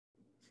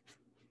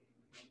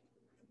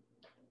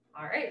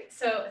All right,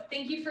 so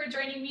thank you for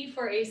joining me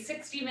for a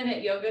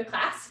 60-minute yoga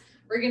class.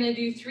 We're going to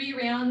do 3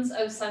 rounds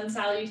of sun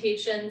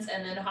salutations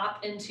and then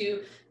hop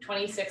into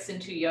 26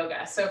 into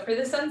yoga. So for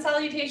the sun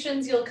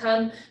salutations, you'll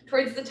come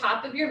towards the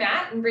top of your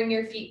mat and bring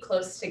your feet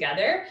close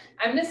together.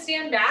 I'm going to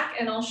stand back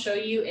and I'll show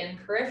you in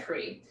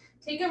periphery.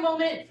 Take a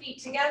moment,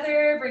 feet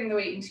together, bring the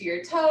weight into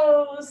your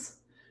toes,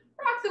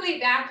 rock the weight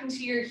back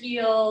into your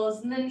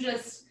heels, and then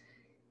just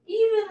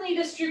evenly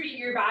distribute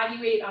your body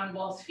weight on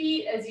both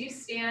feet as you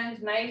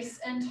stand nice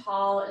and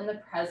tall in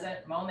the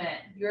present moment.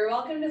 You're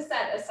welcome to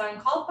set a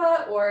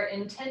sankalpa or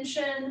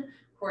intention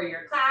for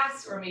your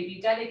class, or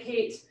maybe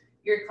dedicate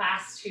your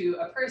class to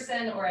a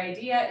person or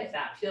idea if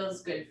that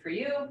feels good for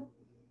you.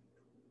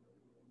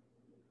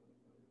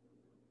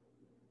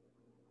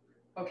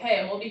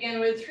 Okay, and we'll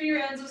begin with 3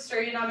 rounds of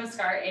Surya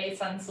Namaskar, a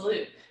sun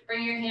salute.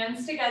 Bring your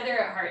hands together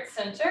at heart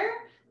center.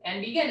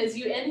 And begin. As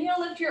you inhale,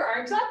 lift your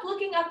arms up,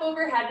 looking up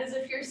overhead as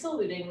if you're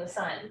saluting the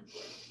sun.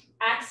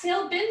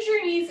 Exhale, bend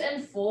your knees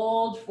and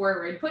fold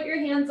forward. Put your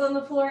hands on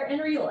the floor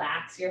and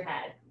relax your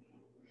head.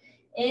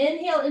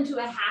 Inhale into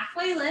a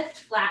halfway lift,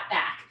 flat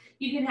back.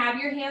 You can have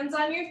your hands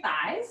on your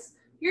thighs,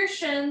 your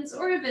shins,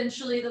 or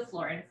eventually the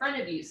floor in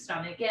front of you,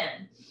 stomach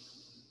in.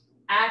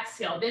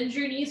 Exhale, bend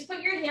your knees,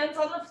 put your hands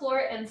on the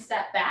floor and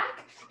step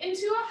back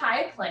into a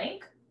high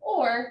plank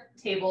or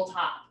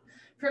tabletop.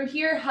 From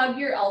here, hug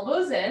your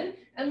elbows in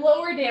and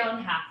lower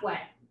down halfway.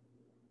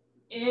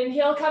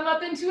 Inhale, come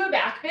up into a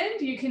back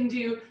bend. You can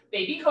do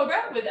baby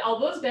cobra with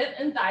elbows bent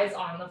and thighs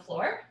on the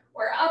floor,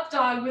 or up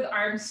dog with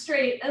arms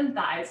straight and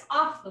thighs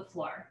off the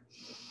floor.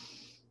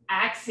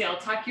 Exhale,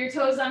 tuck your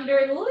toes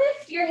under,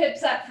 lift your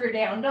hips up for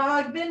down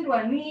dog, bend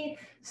one knee,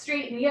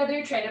 straighten the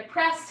other, try to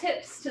press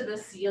hips to the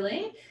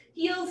ceiling.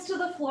 Heels to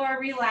the floor,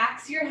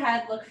 relax your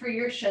head, look for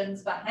your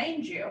shins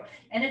behind you.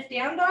 And if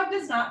down dog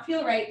does not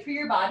feel right for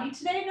your body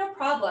today, no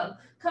problem.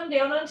 Come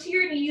down onto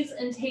your knees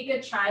and take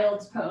a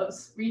child's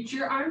pose. Reach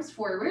your arms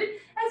forward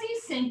as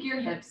you sink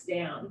your hips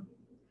down.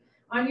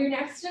 On your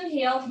next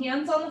inhale,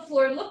 hands on the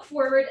floor, look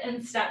forward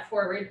and step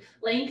forward.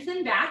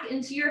 Lengthen back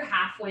into your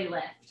halfway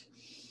lift.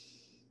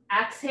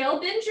 Exhale,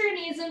 bend your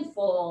knees and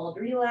fold.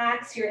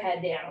 Relax your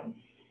head down.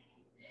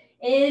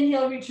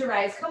 Inhale, reach your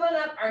rise, come on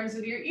up, arms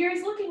with your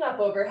ears, looking up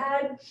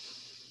overhead.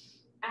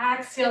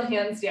 Exhale,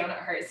 hands down at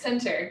heart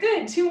center.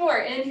 Good, 2 more.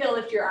 Inhale,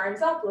 lift your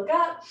arms up, look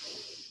up.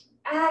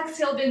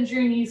 Exhale, bend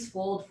your knees,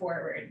 fold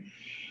forward.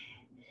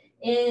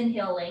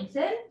 Inhale,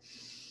 lengthen.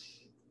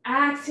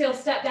 Exhale,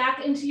 step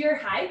back into your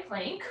high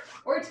plank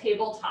or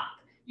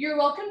tabletop. You're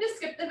welcome to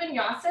skip the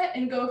vinyasa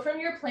and go from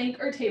your plank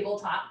or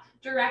tabletop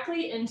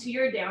directly into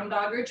your down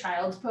dog or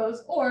child's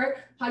pose, or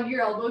hug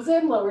your elbows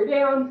in, lower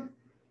down.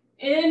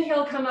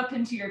 Inhale, come up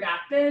into your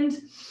back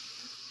bend.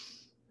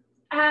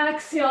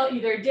 Exhale,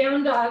 either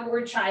down dog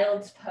or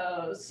child's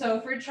pose. So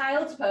for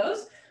child's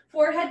pose,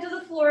 forehead to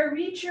the floor,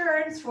 reach your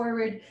arms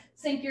forward,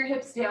 sink your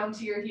hips down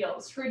to your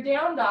heels. For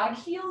down dog,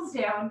 heels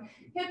down,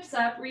 hips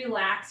up,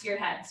 relax your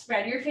head.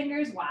 Spread your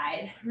fingers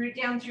wide, root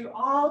down through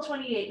all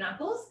 28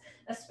 knuckles,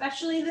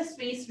 especially the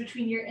space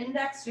between your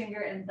index finger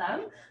and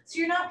thumb, so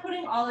you're not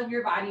putting all of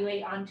your body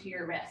weight onto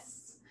your wrists.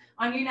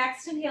 On your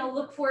next inhale,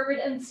 look forward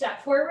and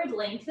step forward,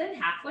 lengthen,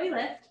 halfway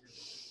lift.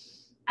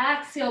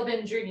 Exhale,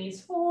 bend your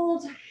knees,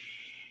 fold.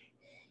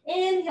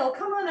 Inhale,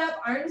 come on up,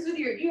 arms with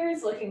your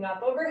ears, looking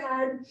up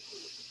overhead.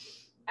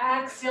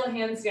 Exhale,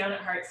 hands down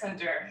at heart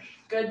center.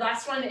 Good,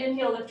 last one,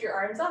 inhale, lift your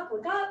arms up,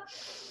 look up.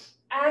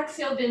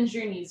 Exhale, bend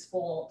your knees,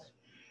 fold.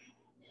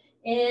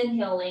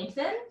 Inhale,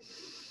 lengthen.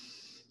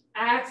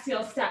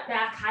 Exhale, step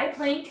back, high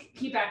plank.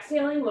 Keep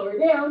exhaling, lower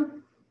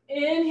down.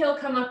 Inhale,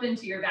 come up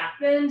into your back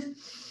bend.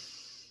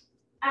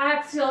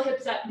 Exhale,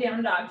 hips up,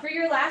 down dog. For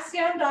your last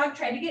down dog,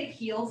 try to get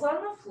heels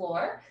on the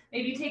floor,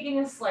 maybe taking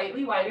a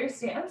slightly wider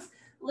stance.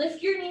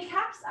 Lift your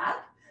kneecaps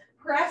up,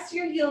 press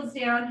your heels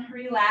down,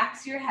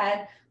 relax your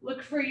head,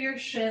 look for your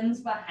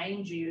shins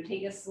behind you.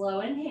 Take a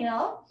slow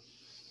inhale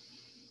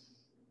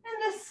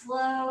and a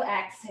slow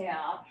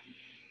exhale.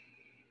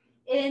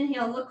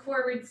 Inhale, look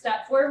forward,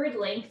 step forward,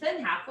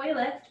 lengthen, halfway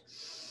lift.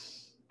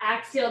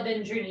 Exhale,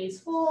 bend your knees,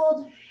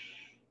 fold.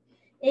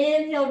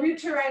 Inhale, root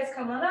to rise,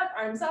 come on up,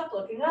 arms up,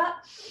 looking up.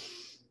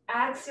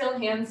 Exhale,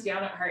 hands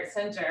down at heart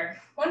center.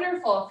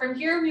 Wonderful. From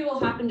here, we will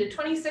hop into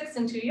 26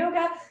 into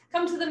yoga.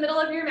 Come to the middle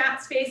of your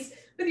mat space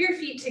with your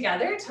feet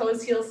together,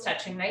 toes, heels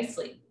touching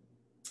nicely.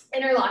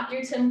 Interlock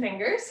your 10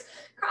 fingers,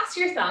 cross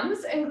your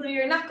thumbs, and glue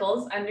your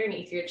knuckles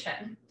underneath your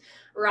chin.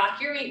 Rock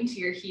your weight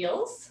into your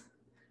heels.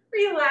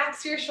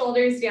 Relax your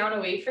shoulders down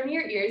away from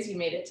your ears. You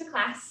made it to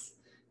class.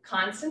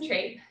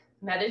 Concentrate.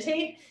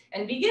 Meditate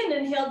and begin.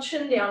 Inhale,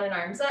 chin down and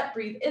arms up.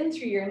 Breathe in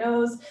through your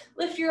nose.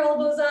 Lift your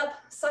elbows up.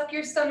 Suck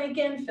your stomach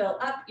in. Fill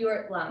up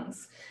your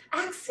lungs.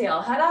 Exhale,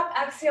 head up.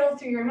 Exhale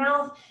through your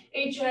mouth.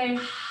 HA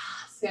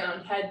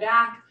sound. Head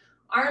back.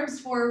 Arms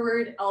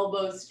forward.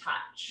 Elbows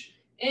touch.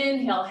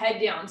 Inhale, head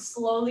down.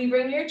 Slowly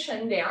bring your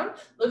chin down.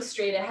 Look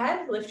straight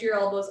ahead. Lift your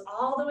elbows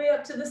all the way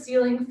up to the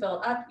ceiling.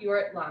 Fill up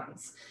your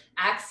lungs.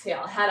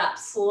 Exhale, head up.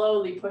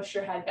 Slowly push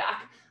your head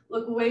back.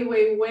 Look way,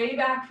 way, way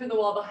back for the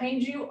wall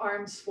behind you.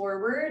 Arms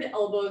forward,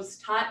 elbows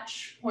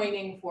touch,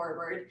 pointing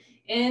forward.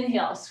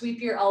 Inhale,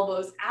 sweep your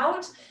elbows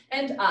out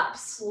and up.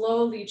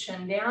 Slowly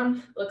chin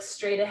down, look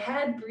straight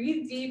ahead,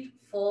 breathe deep,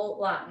 full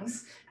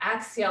lungs.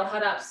 Exhale,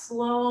 head up,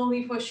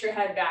 slowly push your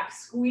head back.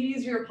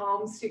 Squeeze your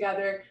palms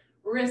together,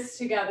 wrists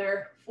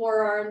together,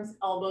 forearms,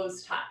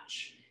 elbows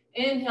touch.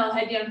 Inhale,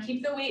 head down,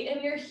 keep the weight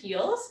in your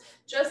heels.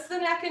 Just the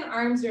neck and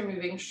arms are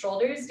moving,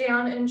 shoulders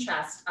down and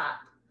chest up.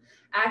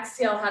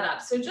 Exhale, head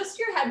up. So just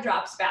your head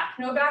drops back.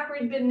 No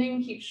backward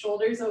bending. Keep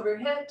shoulders over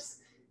hips,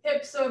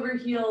 hips over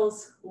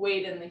heels,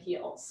 weight in the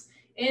heels.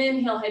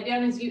 Inhale, head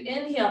down as you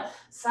inhale.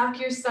 Suck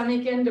your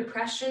stomach in,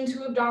 depression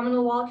to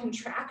abdominal wall,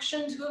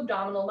 contraction to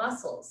abdominal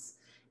muscles.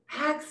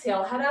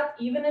 Exhale, head up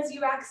even as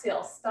you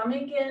exhale.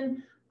 Stomach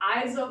in,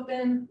 eyes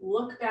open,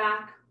 look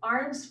back,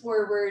 arms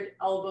forward,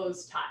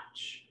 elbows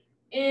touch.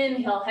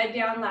 Inhale, head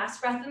down,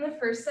 last breath in the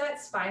first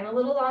set, spine a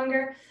little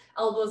longer.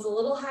 Elbows a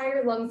little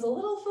higher, lungs a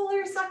little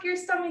fuller. Suck your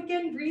stomach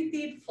in, breathe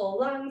deep, full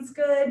lungs,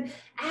 good.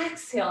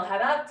 Exhale,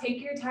 head up, take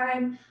your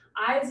time.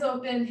 Eyes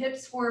open,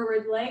 hips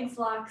forward, legs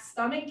locked,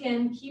 stomach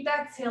in. Keep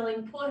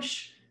exhaling,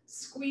 push,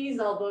 squeeze,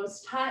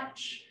 elbows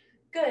touch.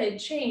 Good,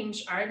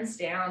 change, arms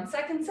down.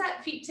 Second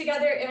set, feet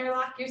together,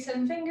 interlock your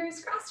 10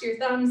 fingers, cross your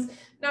thumbs,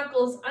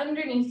 knuckles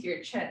underneath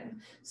your chin.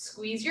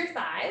 Squeeze your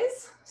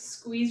thighs,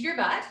 squeeze your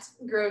butt,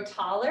 grow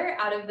taller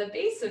out of the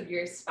base of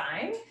your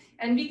spine.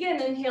 And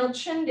begin, inhale,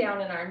 chin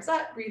down and arms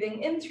up,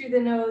 breathing in through the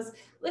nose,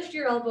 lift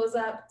your elbows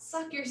up,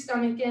 suck your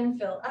stomach in,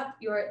 fill up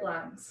your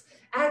lungs.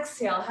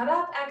 Exhale, head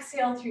up,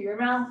 exhale through your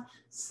mouth,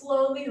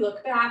 slowly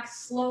look back,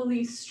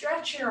 slowly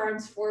stretch your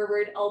arms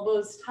forward,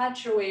 elbows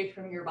touch away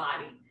from your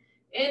body.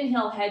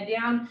 Inhale, head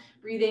down,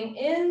 breathing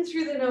in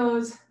through the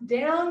nose,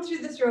 down through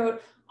the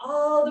throat,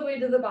 all the way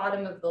to the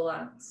bottom of the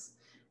lungs.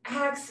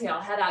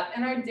 Exhale, head up.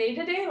 In our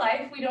day-to-day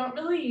life, we don't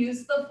really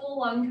use the full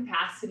lung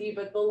capacity,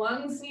 but the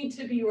lungs need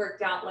to be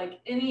worked out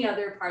like any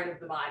other part of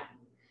the body.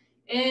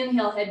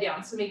 Inhale, head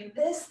down. So make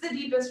this the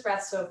deepest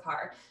breath so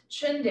far.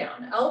 Chin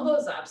down,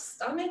 elbows up,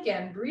 stomach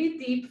in,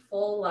 breathe deep,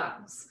 full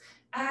lungs.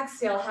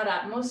 Exhale, head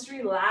up. Most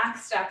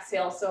relaxed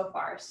exhale so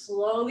far.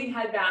 Slowly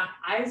head back,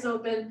 eyes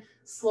open,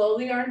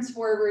 slowly arms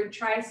forward,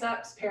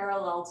 triceps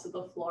parallel to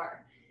the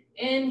floor.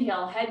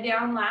 Inhale, head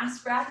down,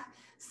 last breath.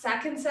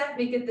 Second set,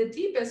 make it the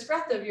deepest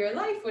breath of your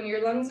life. When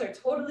your lungs are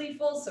totally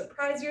full,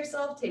 surprise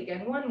yourself. Take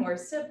in one more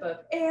sip of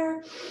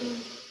air.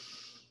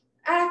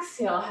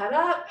 Exhale, head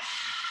up.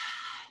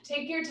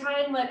 Take your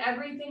time, let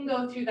everything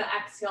go through the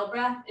exhale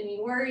breath. Any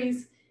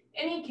worries,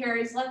 any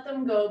cares, let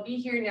them go. Be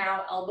here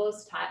now,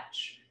 elbows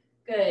touch.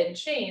 Good,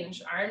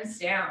 change, arms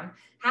down.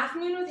 Half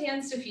moon with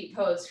hands to feet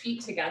pose,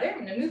 feet together.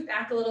 I'm gonna move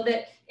back a little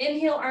bit.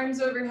 Inhale,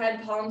 arms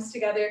overhead, palms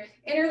together.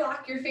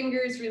 Interlock your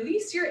fingers,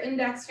 release your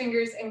index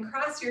fingers and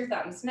cross your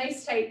thumbs.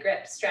 Nice tight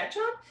grip, stretch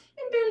up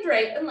and bend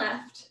right and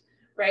left.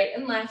 Right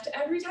and left.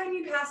 Every time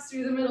you pass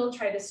through the middle,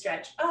 try to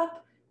stretch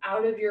up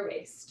out of your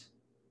waist.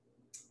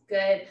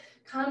 Good.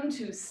 Come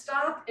to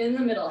stop in the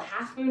middle,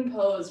 half moon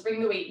pose.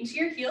 Bring the weight into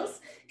your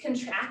heels,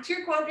 contract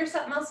your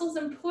quadricep muscles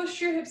and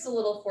push your hips a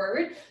little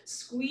forward.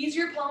 Squeeze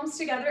your palms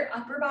together,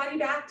 upper body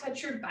back,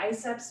 touch your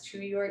biceps to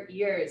your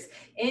ears.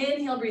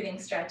 Inhale, breathing,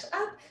 stretch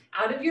up.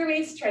 Out of your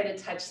waist, try to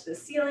touch the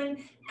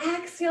ceiling.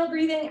 Exhale,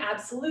 breathing,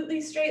 absolutely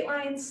straight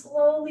line.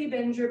 Slowly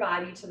bend your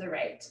body to the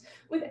right.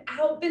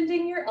 Without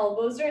bending your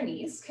elbows or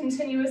knees,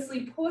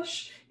 continuously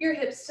push your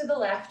hips to the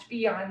left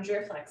beyond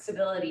your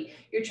flexibility.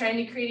 You're trying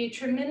to create a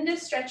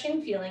tremendous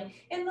stretching feeling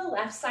in the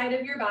left side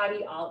of your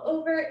body, all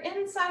over,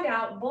 inside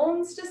out,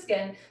 bones to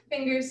skin,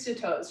 fingers to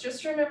toes.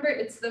 Just remember,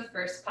 it's the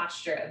first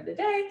posture of the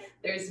day.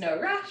 There's no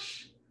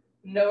rush.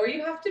 Know where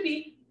you have to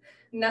be.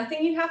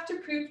 Nothing you have to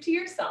prove to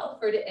yourself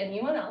or to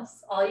anyone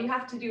else. All you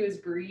have to do is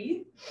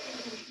breathe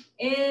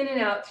in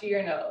and out through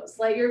your nose.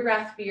 Let your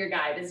breath be your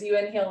guide. As you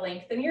inhale,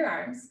 lengthen your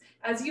arms.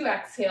 As you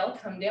exhale,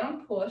 come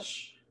down,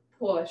 push,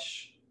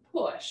 push,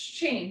 push.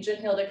 Change,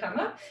 inhale to come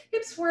up,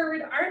 hips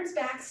forward, arms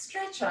back,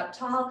 stretch up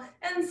tall,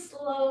 and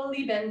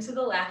slowly bend to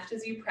the left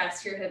as you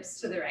press your hips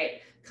to the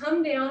right.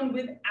 Come down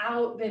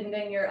without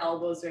bending your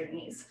elbows or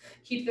knees.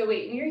 Keep the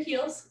weight in your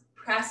heels.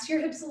 Press your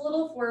hips a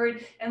little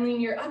forward and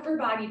lean your upper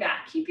body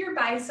back. Keep your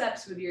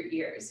biceps with your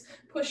ears.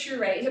 Push your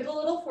right hip a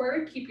little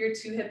forward. Keep your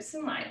two hips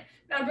in line.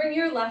 Now bring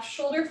your left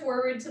shoulder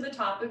forward to the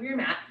top of your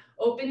mat.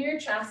 Open your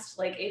chest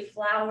like a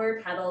flower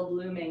petal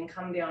blooming.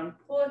 Come down,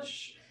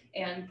 push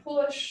and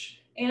push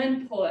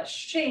and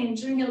push.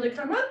 Change, inhale to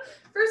come up.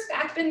 First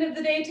back bend of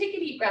the day. Take a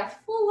deep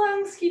breath, full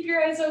lungs. Keep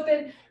your eyes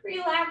open.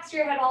 Relax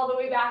your head all the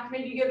way back.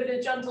 Maybe give it a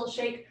gentle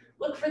shake.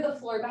 Look for the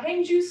floor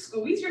behind you,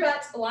 squeeze your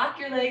butt, lock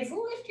your legs,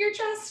 lift your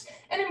chest,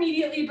 and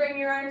immediately bring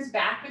your arms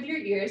back with your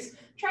ears.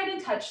 Try to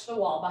touch the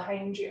wall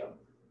behind you.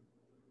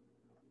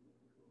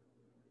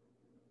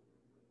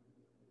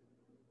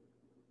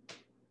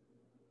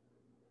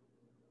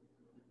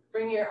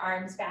 Bring your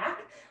arms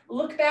back,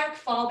 look back,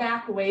 fall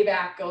back, way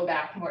back, go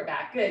back, more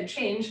back. Good,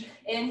 change.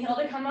 Inhale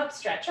to come up,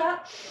 stretch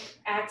up.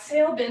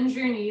 Exhale, bend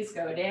your knees,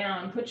 go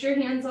down. Put your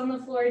hands on the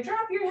floor,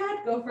 drop your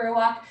head, go for a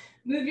walk.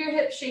 Move your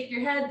hips, shake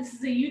your head. This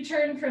is a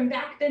U-turn from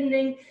back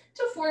bending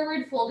to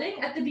forward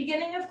folding. At the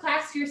beginning of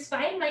class, your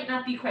spine might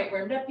not be quite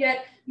warmed up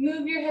yet.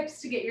 Move your hips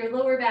to get your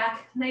lower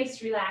back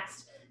nice,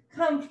 relaxed,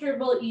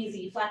 comfortable,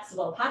 easy,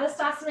 flexible.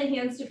 Padastasana,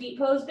 hands to feet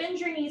pose. Bend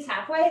your knees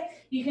halfway.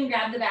 You can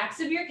grab the backs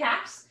of your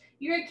calves,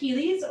 your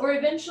Achilles, or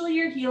eventually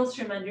your heels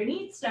from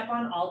underneath. Step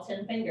on all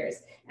 10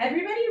 fingers.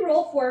 Everybody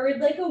roll forward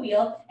like a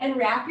wheel and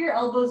wrap your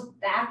elbows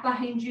back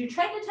behind you.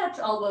 Try to touch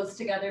elbows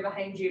together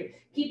behind you.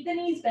 Keep the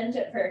knees bent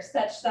at first.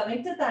 Touch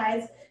stomach to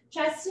thighs,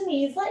 chest to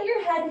knees. Let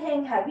your head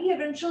hang heavy.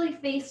 Eventually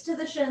face to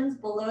the shins,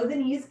 below the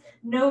knees.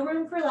 No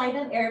room for light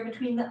and air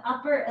between the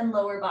upper and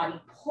lower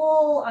body.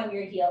 Pull on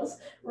your heels.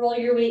 Roll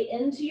your weight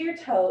into your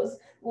toes.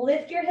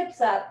 Lift your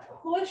hips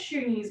up. Push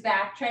your knees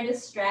back. Try to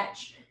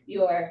stretch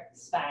your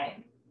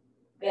spine.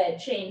 Good,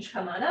 change,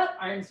 come on up,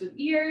 arms with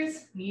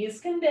ears,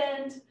 knees can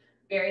bend.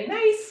 Very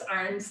nice,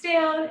 arms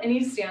down, and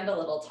you stand a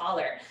little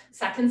taller.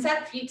 Second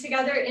set, feet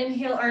together,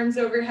 inhale, arms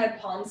overhead,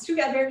 palms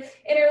together,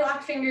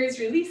 interlock fingers,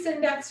 release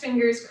index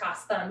fingers,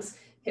 cross thumbs,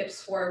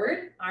 hips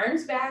forward,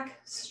 arms back,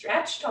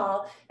 stretch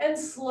tall, and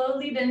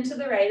slowly bend to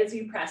the right as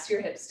you press your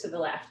hips to the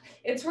left.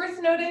 It's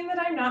worth noting that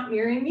I'm not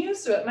mirroring you,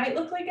 so it might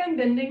look like I'm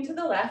bending to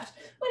the left,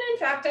 when in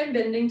fact I'm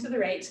bending to the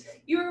right.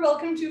 You are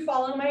welcome to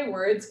follow my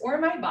words or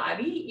my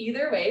body.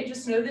 Either way,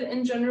 just know that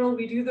in general,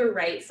 we do the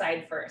right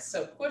side first.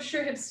 So push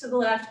your hips to the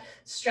left,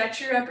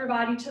 stretch your upper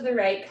body to the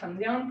right, come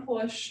down,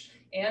 push,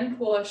 and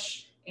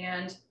push,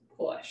 and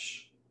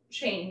push.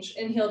 Change,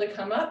 inhale to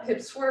come up,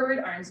 hips forward,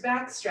 arms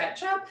back,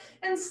 stretch up,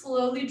 and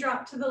slowly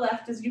drop to the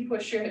left as you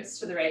push your hips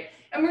to the right.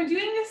 And we're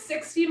doing a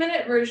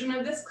 60-minute version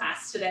of this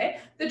class today.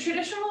 The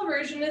traditional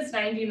version is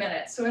 90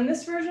 minutes. So in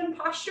this version,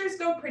 postures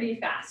go pretty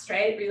fast,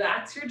 right?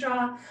 Relax your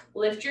jaw,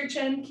 lift your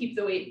chin, keep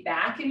the weight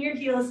back in your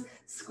heels,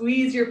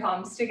 squeeze your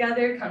palms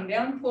together, come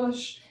down,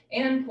 push,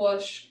 and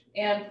push,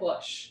 and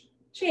push.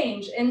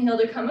 Change, inhale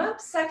to come up,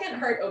 second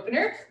heart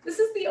opener. This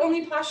is the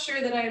only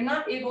posture that I am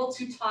not able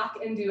to talk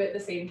and do at the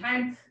same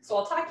time. So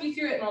I'll talk you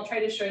through it and I'll try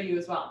to show you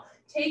as well.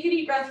 Take a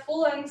deep breath,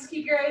 full lungs,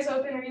 keep your eyes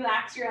open,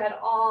 relax your head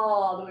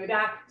all the way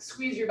back,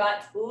 squeeze your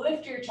butt,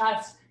 lift your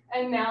chest,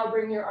 and now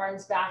bring your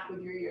arms back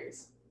with your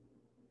ears.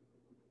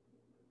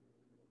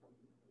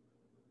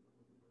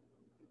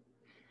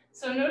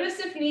 So notice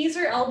if knees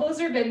or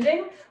elbows are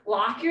bending,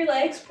 lock your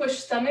legs, push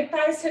stomach,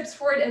 thighs, hips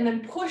forward, and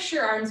then push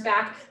your arms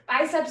back.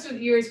 Biceps with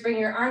ears, bring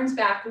your arms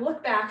back,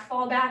 look back,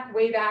 fall back,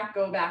 way back,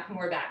 go back,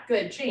 more back.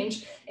 Good,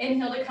 change.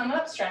 Inhale to come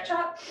up, stretch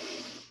up.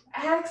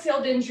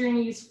 Exhale, bend your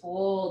knees,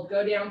 fold,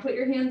 go down, put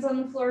your hands on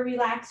the floor,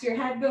 relax your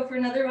head, go for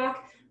another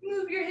rock.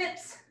 Move your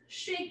hips,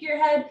 shake your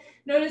head.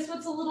 Notice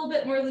what's a little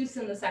bit more loose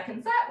in the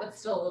second set, what's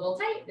still a little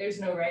tight. There's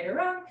no right or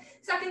wrong.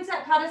 Second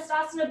set,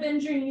 Padastasana,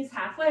 bend your knees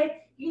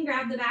halfway. You can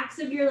grab the backs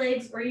of your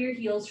legs or your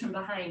heels from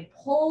behind.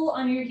 Pull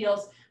on your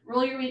heels,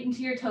 roll your weight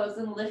into your toes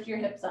and lift your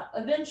hips up.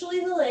 Eventually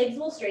the legs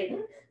will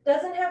straighten.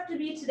 Doesn't have to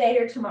be today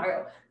or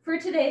tomorrow. For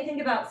today,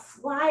 think about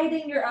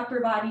sliding your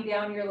upper body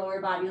down your lower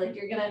body like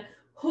you're gonna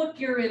hook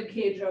your rib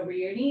cage over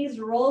your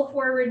knees, roll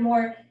forward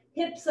more,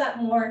 hips up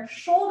more,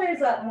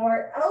 shoulders up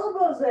more,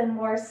 elbows in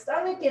more,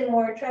 stomach in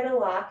more. Try to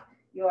lock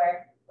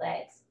your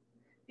legs.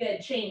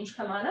 Good, change,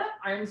 come on up,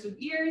 arms with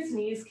ears,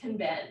 knees can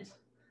bend.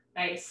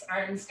 Nice,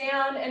 arms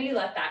down, and you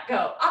let that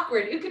go.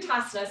 Awkward,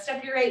 Utkatasana,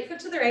 step your right foot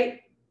to the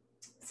right,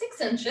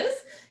 6 inches,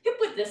 hip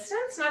width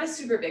distance, not a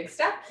super big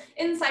step.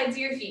 Insides of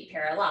your feet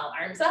parallel,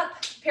 arms up,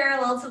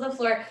 parallel to the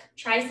floor,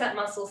 tricep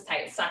muscles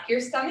tight. Suck your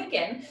stomach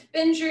in,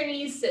 bend your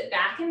knees, sit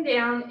back and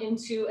down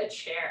into a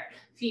chair.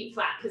 Feet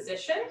flat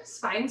position,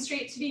 spine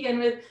straight to begin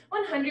with,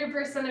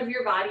 100% of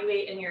your body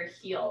weight in your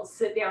heels.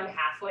 Sit down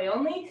halfway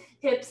only,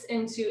 hips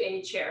into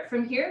a chair.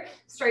 From here,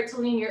 start to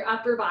lean your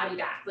upper body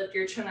back. Lift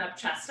your chin up,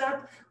 chest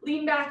up,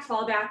 lean back,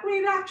 fall back,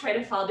 way back. Try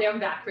to fall down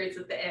backwards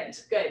at the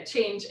end. Good,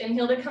 change.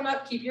 Inhale to come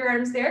up, keep your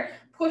arms there.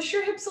 Push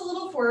your hips a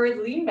little forward,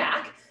 lean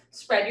back,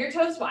 spread your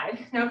toes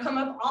wide. Now come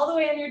up all the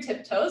way on your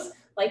tiptoes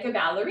like a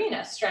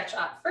ballerina. Stretch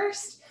up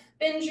first,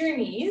 bend your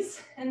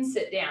knees and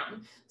sit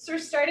down. So we're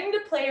starting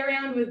to play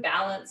around with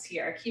balance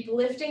here. Keep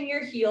lifting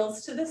your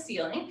heels to the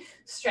ceiling,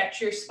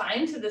 stretch your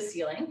spine to the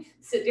ceiling,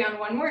 sit down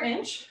 1 more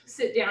inch,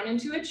 sit down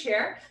into a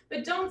chair,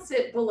 but don't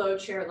sit below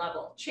chair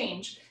level.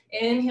 Change.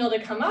 Inhale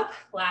to come up,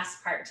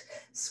 last part.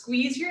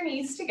 Squeeze your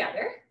knees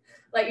together,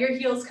 let your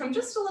heels come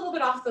just a little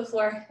bit off the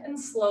floor and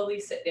slowly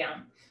sit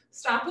down.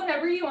 Stop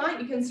whenever you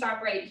want. You can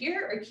stop right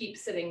here or keep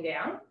sitting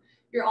down.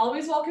 You're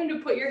always welcome to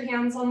put your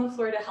hands on the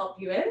floor to help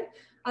you in.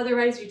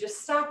 Otherwise, you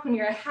just stop when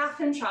you're a ½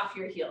 inch off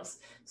your heels.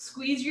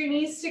 Squeeze your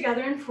knees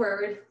together and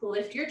forward,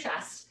 lift your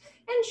chest,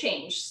 and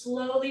change.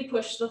 Slowly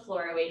push the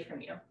floor away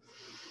from you.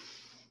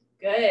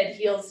 Good,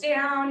 heels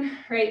down,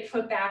 right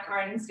foot back,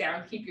 arms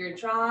down. Keep your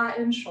jaw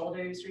and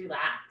shoulders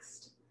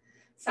relaxed.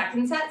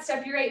 Second set,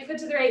 step your right foot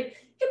to the right.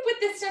 Hip width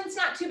distance,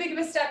 not too big of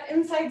a step.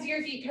 Insides of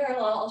your feet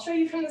parallel. I'll show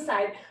you from the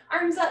side.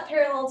 Arms up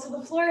parallel to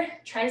the floor,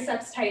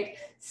 triceps tight.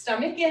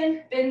 Stomach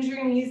in, bend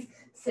your knees.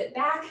 Sit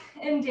back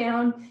and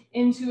down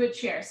into a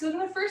chair. So in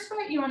the first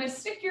part, you want to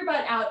stick your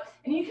butt out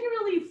and you can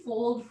really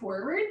fold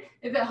forward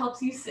if it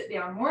helps you sit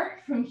down more.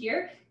 From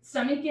here,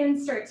 Stomach in,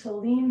 start to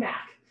lean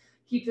back.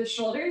 Keep the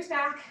shoulders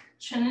back,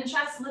 chin and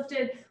chest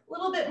lifted, a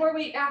little bit more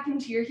weight back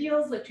into your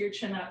heels, lift your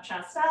chin up,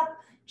 chest up,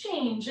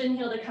 change,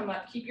 inhale to come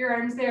up, keep your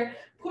arms there,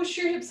 push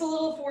your hips a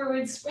little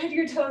forward, spread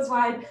your toes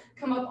wide,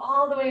 come up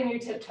all the way on your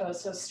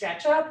tiptoes. So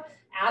stretch up,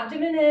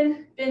 abdomen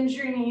in, bend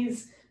your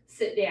knees,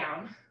 sit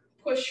down.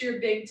 Push your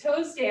big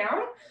toes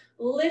down,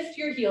 lift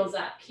your heels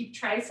up, keep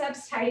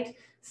triceps tight,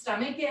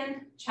 stomach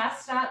in,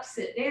 chest up,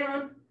 sit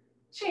down,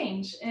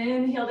 change,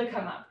 inhale to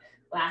come up.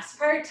 Last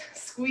part,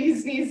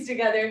 squeeze knees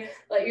together,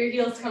 let your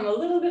heels come a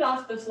little bit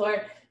off the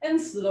floor, and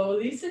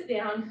slowly sit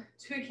down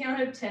to a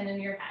count of 10 in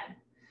your head.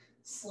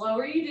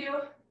 Slower you do,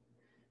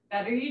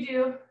 better you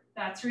do,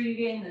 that's where you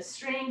gain the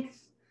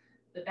strength,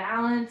 the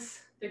balance,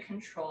 the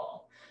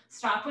control.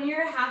 Stop when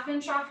you're a ½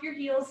 inch off your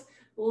heels,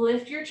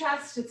 lift your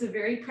chest, it's a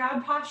very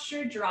proud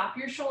posture, drop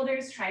your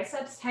shoulders,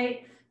 triceps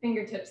tight,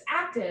 fingertips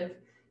active,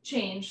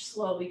 change,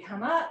 slowly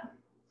come up.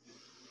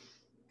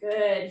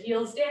 Good,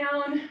 heels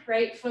down,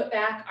 right foot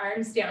back,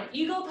 arms down.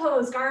 Eagle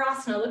pose,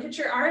 Garasana, look at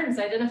your arms,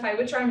 identify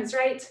which arm is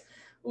right,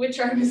 which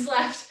arm is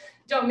left.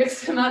 Don't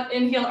mix them up,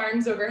 inhale,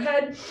 arms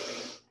overhead.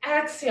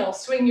 Exhale,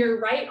 swing your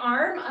right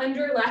arm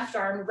under left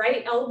arm,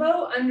 right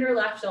elbow under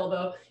left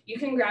elbow. You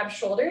can grab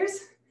shoulders,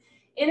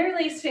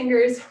 interlace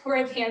fingers, or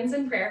have hands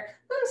in prayer,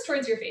 thumbs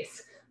towards your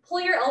face. Pull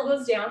your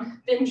elbows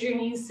down, bend your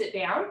knees, sit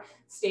down,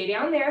 stay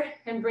down there,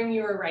 and bring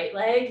your right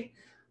leg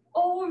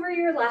over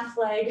your left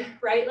leg,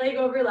 right leg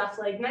over left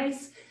leg,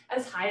 nice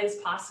as high as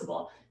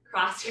possible.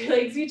 Cross your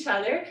legs each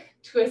other,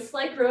 twist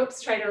like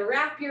ropes, try to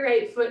wrap your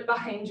right foot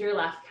behind your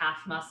left calf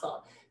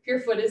muscle. If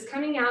your foot is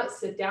coming out,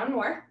 sit down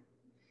more.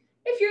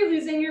 If you're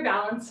losing your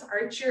balance,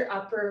 arch your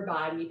upper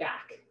body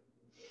back.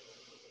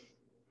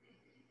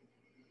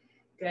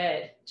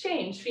 Good,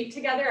 change, feet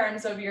together,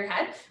 arms over your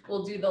head.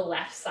 We'll do the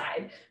left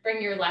side.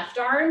 Bring your left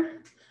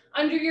arm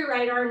under your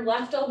right arm,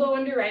 left elbow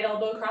under right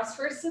elbow, cross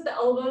first at the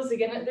elbows,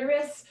 again at the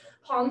wrists,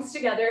 palms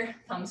together,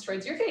 thumbs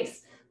towards your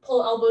face.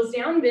 Pull elbows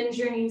down, bend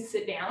your knees,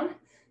 sit down,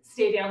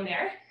 stay down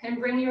there, and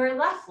bring your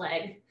left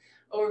leg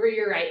over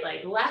your right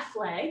leg. Left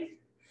leg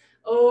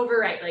over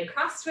right leg,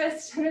 cross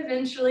twist, and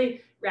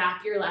eventually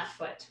wrap your left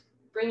foot.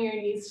 Bring your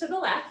knees to the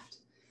left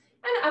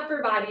and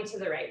upper body to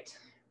the right.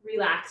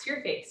 Relax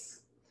your face.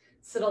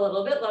 Sit a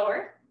little bit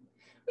lower,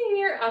 lean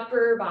your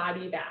upper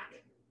body back.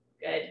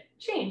 Good,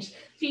 change.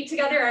 Feet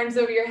together, arms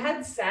over your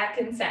head,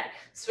 second set.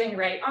 Swing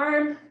right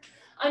arm,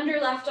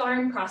 under left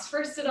arm, cross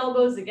first at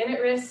elbows, again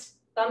at wrist,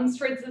 thumbs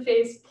towards the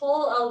face,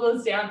 pull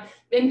elbows down,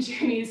 bend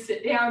your knees,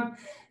 sit down,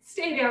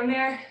 stay down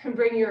there, and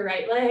bring your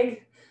right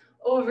leg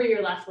over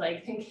your left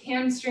leg. Think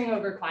hamstring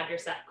over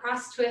quadricep,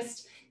 cross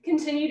twist.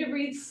 Continue to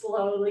breathe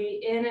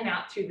slowly in and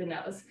out through the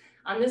nose.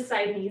 On this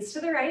side, knees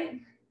to the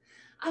right,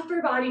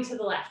 upper body to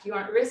the left. You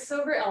want wrists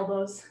over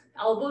elbows,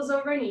 elbows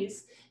over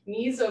knees,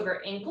 knees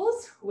over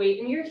ankles, weight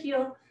in your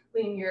heel,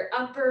 lean your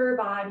upper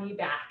body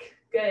back.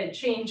 Good,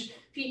 change.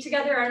 Feet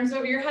together, arms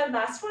over your head.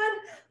 Last one,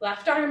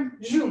 left arm,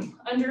 zoom,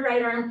 under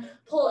right arm,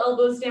 pull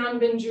elbows down,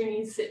 bend your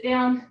knees, sit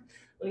down,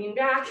 lean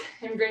back,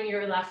 and bring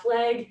your left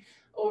leg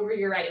over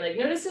your right leg.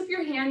 Notice if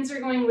your hands are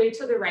going way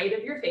to the right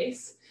of your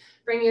face.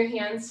 Bring your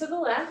hands to the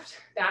left,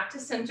 back to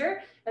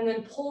center, and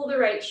then pull the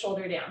right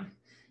shoulder down.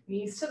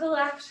 Knees to the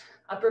left,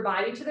 upper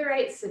body to the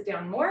right, sit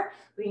down more,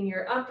 lean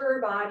your upper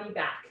body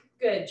back.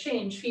 Good,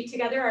 change, feet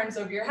together, arms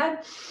over your head,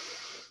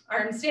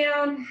 arms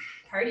down,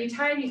 party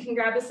time. You can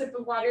grab a sip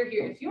of water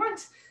here if you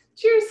want.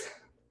 Cheers.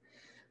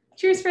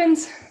 Cheers,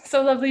 friends.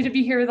 So lovely to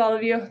be here with all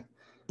of you.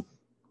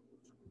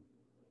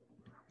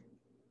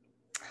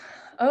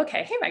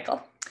 Okay, hey,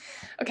 Michael.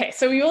 Okay,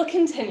 so we will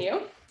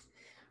continue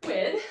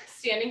with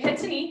standing head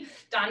to knee,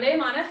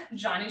 Dandayamana,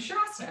 Janu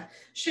Shavasana.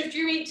 Shift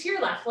your weight to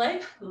your left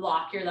leg,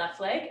 lock your left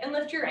leg, and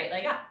lift your right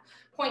leg up.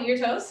 Point your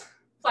toes,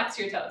 flex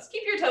your toes.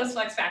 Keep your toes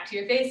flexed back to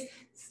your face,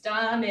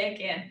 stomach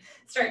in.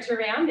 Start to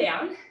round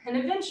down, and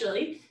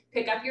eventually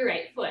pick up your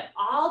right foot.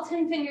 All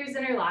 10 fingers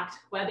interlocked,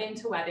 webbing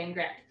to webbing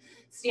grip.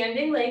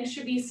 Standing legs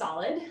should be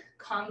solid,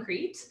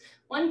 concrete,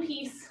 one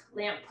piece,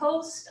 lamp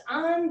post,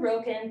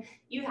 unbroken.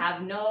 You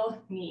have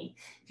no knee.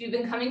 If you've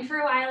been coming for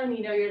a while and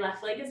you know your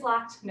left leg is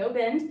locked, no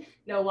bend,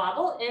 no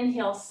wobble.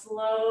 Inhale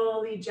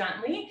slowly,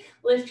 gently.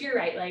 Lift your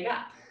right leg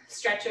up.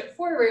 Stretch it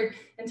forward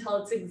until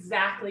it's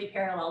exactly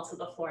parallel to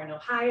the floor. No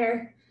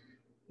higher,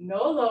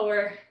 no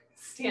lower,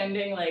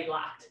 standing leg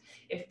locked.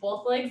 If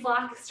both legs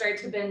lock, start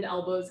to bend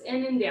elbows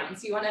in and down.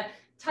 So you want to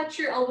touch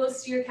your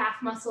elbows to your calf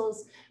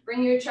muscles,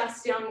 bring your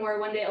chest down more.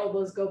 One day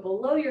elbows go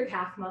below your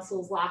calf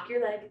muscles. Lock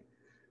your leg,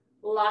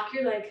 lock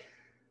your leg,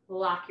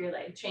 lock your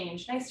leg.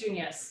 Change. Nice doing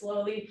it.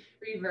 Slowly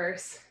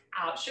reverse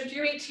out. Shift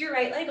your weight to your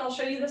right leg. I'll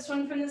show you this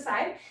one from the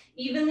side.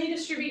 Evenly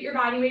distribute your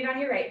body weight on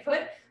your right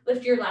foot.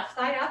 Lift your left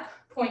thigh up,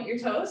 point your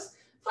toes,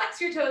 flex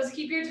your toes,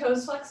 keep your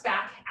toes flexed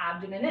back,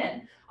 abdomen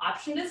in.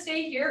 Option to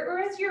stay here, or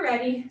as you're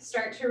ready,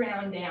 start to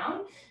round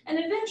down and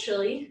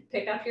eventually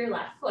pick up your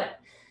left foot.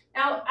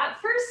 Now, at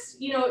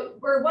first,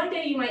 or one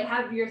day you might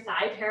have your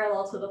thigh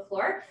parallel to the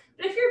floor,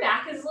 but if your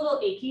back is a little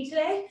achy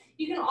today,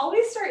 you can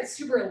always start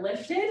super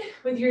lifted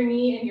with your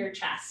knee and your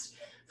chest.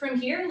 From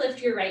here,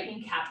 lift your right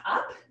kneecap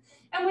up.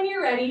 And when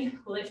you're ready,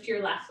 lift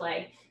your left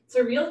leg. It's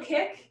a real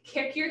kick.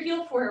 Kick your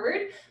heel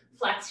forward.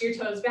 Flex your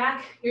toes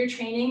back. You're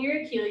training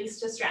your Achilles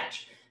to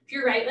stretch. If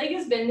your right leg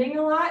is bending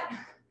a lot,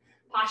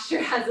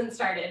 posture hasn't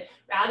started.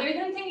 Rather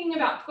than thinking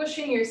about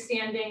pushing your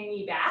standing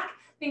knee back,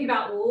 think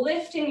about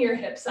lifting your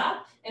hips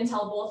up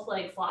until both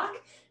legs lock,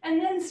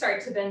 and then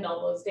start to bend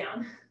elbows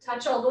down.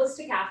 Touch elbows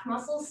to calf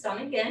muscles,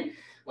 stomach in.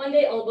 One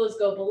day elbows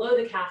go below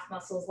the calf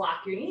muscles.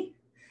 Lock your knee,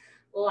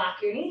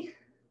 lock your knee,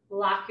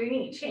 lock your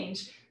knee.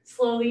 Change.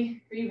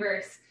 Slowly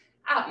reverse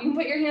out. You can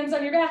put your hands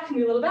on your back and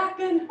do a little back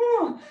bend,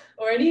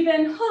 or an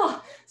even.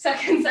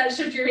 Second set,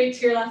 shift your weight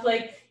to your left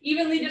leg.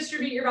 Evenly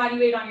distribute your body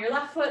weight on your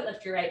left foot.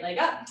 Lift your right leg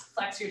up.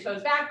 Flex your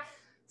toes back.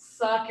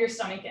 Suck your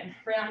stomach in.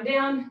 Round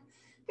down.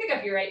 Pick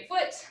up your right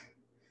foot.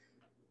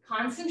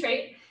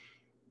 Concentrate.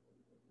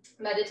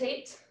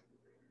 Meditate.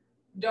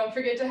 Don't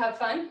forget to have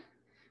fun.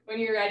 When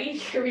you're ready,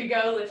 here we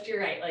go. Lift your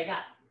right leg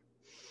up.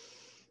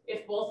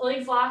 If both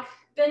legs lock,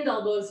 bend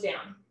elbows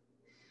down.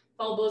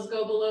 Elbows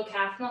go below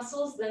calf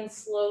muscles, then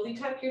slowly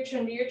tuck your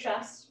chin to your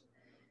chest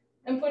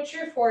and put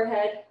your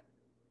forehead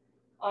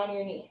on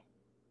your knee.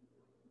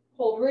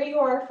 Hold where you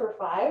are for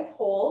 5,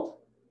 hold,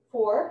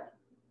 4,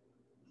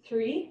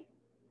 3,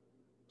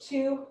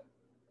 2,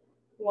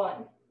 1.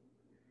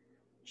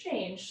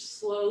 Change,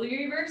 slowly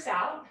reverse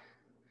out,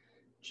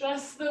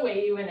 just the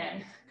way you went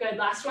in. Good,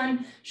 last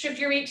one. Shift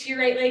your weight to your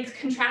right leg,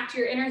 contract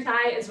your inner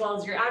thigh as well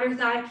as your outer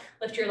thigh.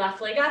 Lift your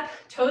left leg up,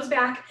 toes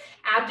back,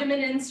 abdomen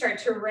in, start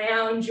to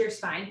round your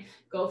spine.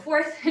 Go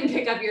forth and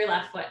pick up your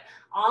left foot.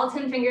 All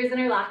 10 fingers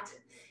interlocked.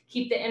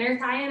 Keep the inner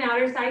thigh and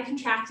outer thigh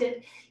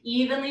contracted.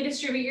 Evenly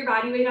distribute your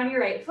body weight on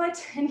your right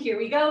foot. And here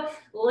we go.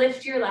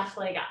 Lift your left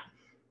leg up.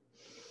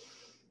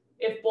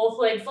 If both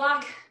legs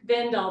lock,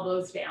 bend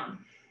elbows down.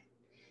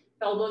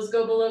 Elbows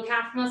go below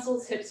calf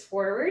muscles, hips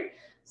forward.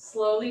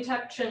 Slowly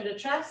tuck chin to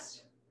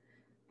chest.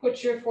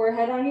 Put your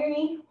forehead on your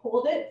knee.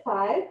 Hold it.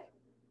 5,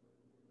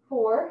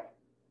 4,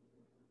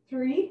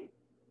 3,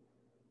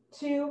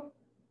 2,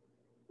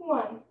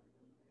 1.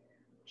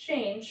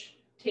 Change.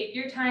 Take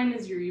your time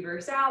as you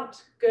reverse out.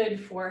 Good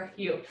for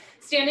you.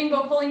 Standing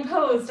bow pulling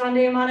pose,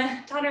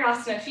 Dandayamana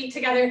Dhanurasana. Feet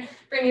together.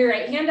 Bring your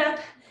right hand up.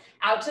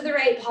 Out to the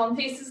right. Palm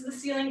faces the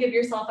ceiling. Give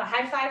yourself a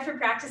high five for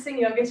practicing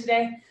yoga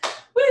today.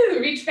 Woo!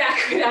 Reach back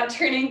without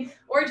turning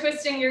or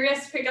twisting your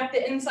wrist. Pick up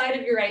the inside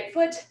of your right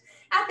foot.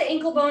 At the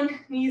ankle bone,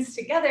 knees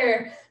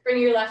together.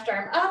 Bring your left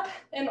arm up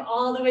and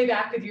all the way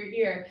back with your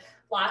ear.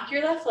 Lock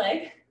your left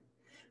leg.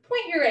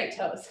 Point your right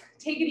toes.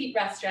 Take a deep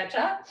breath, stretch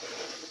up,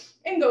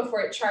 and go for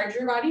it. Charge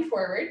your body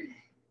forward.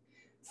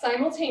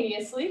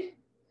 Simultaneously,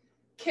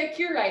 kick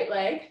your right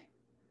leg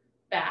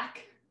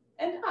back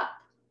and up.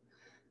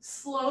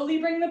 Slowly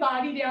bring the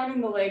body down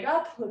and the leg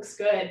up. Looks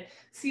good.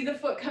 See the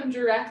foot come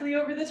directly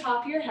over the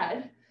top of your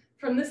head.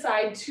 From the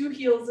side, 2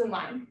 heels in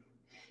line.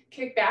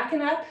 Kick back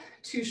and up,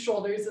 2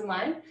 shoulders in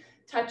line.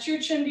 Touch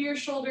your chin to your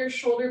shoulder,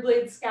 shoulder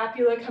blade,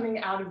 scapula coming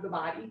out of the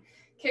body.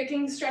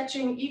 Kicking,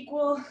 stretching,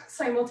 equal,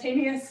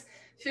 simultaneous,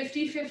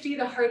 50-50.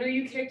 The harder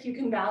you kick, you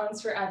can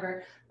balance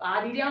forever.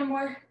 Body down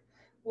more,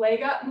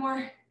 leg up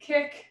more,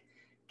 kick,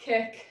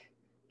 kick,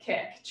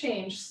 kick.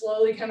 Change,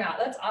 slowly come out.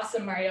 That's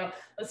awesome, Mario.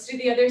 Let's do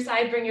the other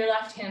side. Bring your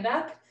left hand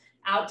up,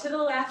 out to the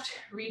left,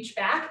 reach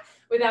back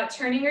without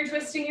turning or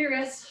twisting your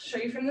wrist. Show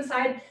you from the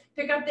side.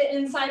 Pick up the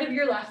inside of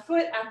your left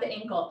foot at the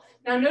ankle.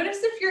 Now notice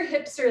if your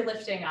hips are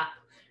lifting up,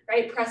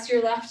 right? Press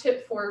your left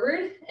hip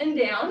forward and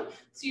down.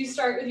 So you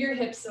start with your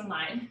hips in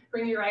line.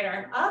 Bring your right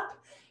arm up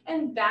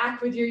and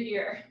back with your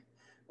ear.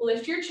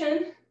 Lift your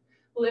chin,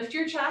 lift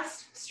your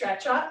chest,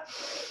 stretch up,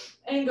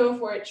 and go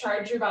for it.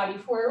 Charge your body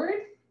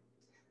forward.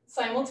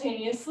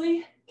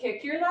 Simultaneously,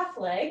 kick your left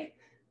leg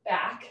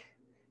back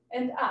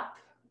and up.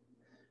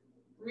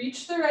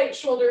 Reach the right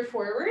shoulder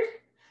forward.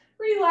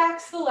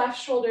 Relax the left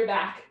shoulder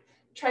back.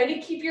 Try to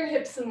keep your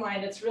hips in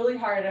line. It's really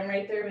hard. I'm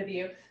right there with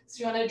you. So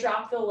you want to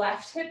drop the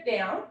left hip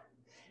down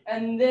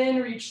and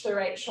then reach the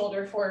right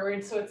shoulder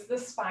forward. So it's the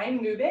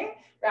spine moving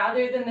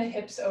rather than the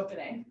hips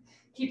opening.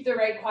 Keep the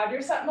right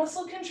quadricep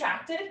muscle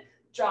contracted,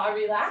 jaw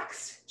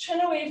relaxed,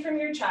 chin away from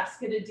your chest.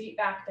 Get a deep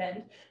back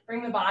bend.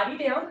 Bring the body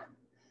down,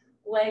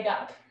 leg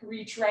up.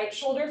 Reach right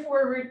shoulder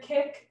forward,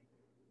 kick,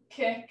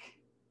 kick,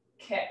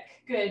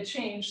 kick. Good,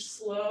 change.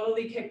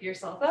 Slowly kick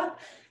yourself up.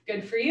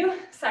 Good for you.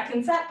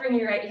 Second set, bring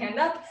your right hand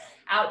up.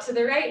 Out to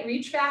the right,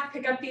 reach back,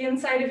 pick up the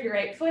inside of your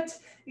right foot,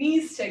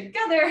 knees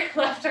together,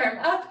 left arm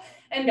up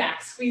and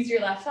back. Squeeze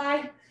your left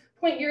thigh,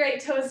 point your right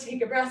toes,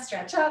 take a breath,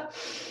 stretch up,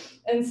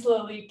 and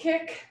slowly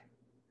kick,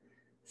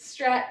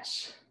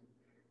 stretch,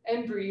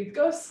 and breathe.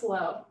 Go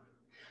slow.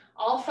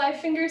 All 5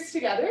 fingers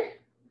together,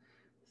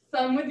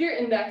 thumb with your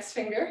index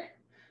finger,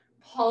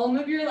 palm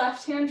of your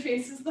left hand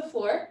faces the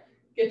floor,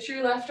 get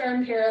your left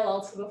arm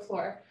parallel to the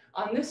floor.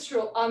 On this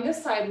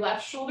side,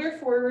 left shoulder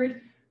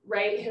forward,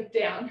 right hip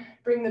down.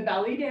 Bring the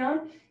belly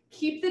down.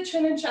 Keep the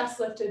chin and chest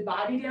lifted.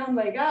 Body down,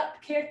 leg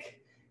up. Kick,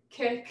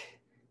 kick,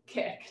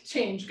 kick.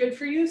 Change. Good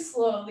for you.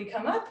 Slowly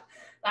come up.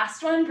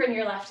 Last one. Bring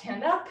your left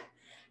hand up.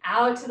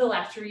 Out to the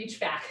left. Reach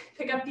back.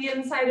 Pick up the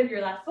inside of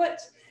your left foot.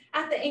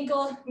 At the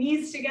ankle,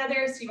 knees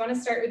together. So you want to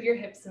start with your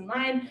hips in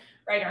line.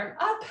 Right arm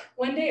up,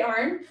 one day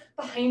arm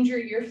behind your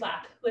ear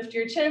flap. Lift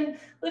your chin,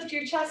 lift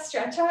your chest,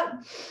 stretch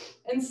up,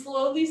 and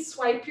slowly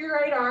swipe your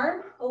right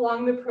arm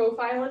along the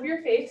profile of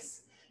your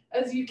face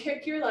as you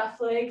kick your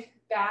left leg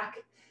back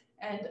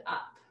and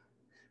up.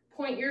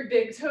 Point your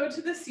big toe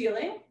to the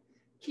ceiling.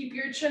 Keep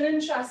your chin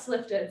and chest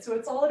lifted. So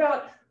it's all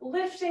about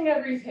lifting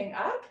everything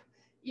up,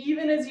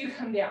 even as you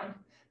come down.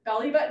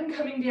 Belly button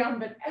coming down,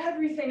 but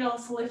everything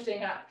else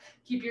lifting up.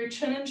 Keep your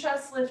chin and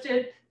chest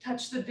lifted.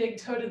 Touch the big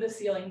toe to the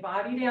ceiling.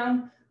 Body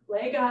down,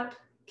 leg up,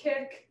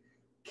 kick,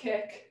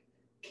 kick,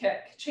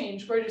 kick.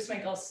 Change. Gorgeous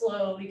Winkle.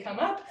 Slowly come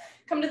up.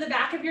 Come to the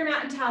back of your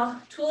mat and towel.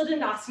 Tula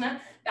Dandasana,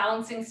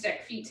 balancing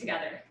stick, feet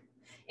together.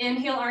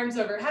 Inhale, arms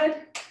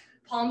overhead.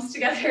 Palms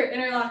together,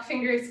 interlock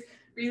fingers.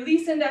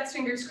 Release index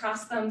fingers,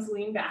 cross thumbs,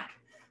 lean back.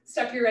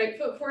 Step your right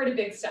foot forward, a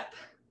big step.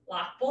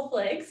 Lock both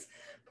legs.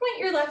 Point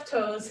your left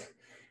toes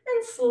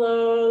and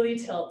slowly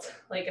tilt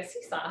like a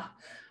seesaw.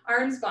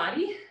 Arms,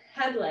 body,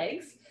 head,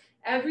 legs,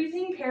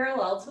 everything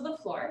parallel to the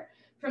floor.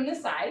 From the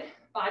side,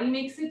 body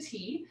makes a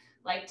T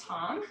like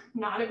Tom,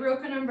 not a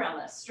broken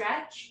umbrella.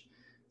 Stretch,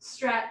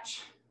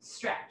 stretch,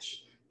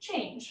 stretch.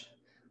 Change.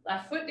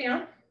 Left foot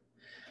down,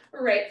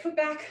 right foot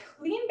back,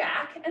 lean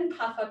back and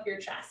puff up your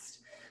chest.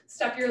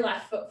 Step your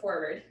left foot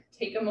forward.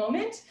 Take a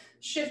moment,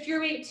 shift your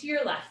weight to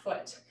your left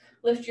foot.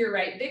 Lift your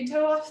right big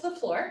toe off the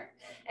floor,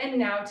 and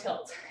now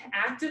tilt.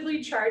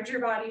 Actively charge your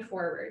body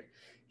forward.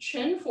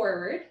 Chin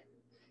forward,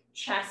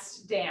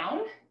 chest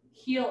down,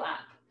 heel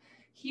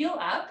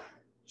up,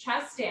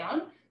 chest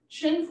down,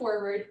 chin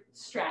forward,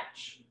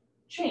 stretch.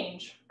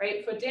 Change.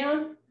 Right foot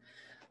down,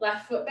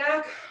 left foot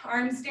back,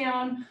 arms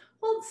down.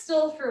 Hold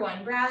still for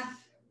one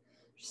breath.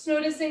 Just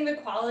noticing the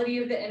quality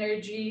of the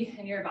energy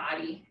in your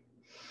body.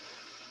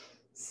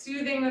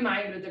 Soothing the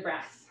mind with the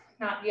breath.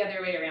 Not the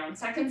other way around.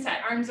 Second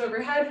set, arms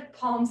overhead,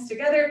 palms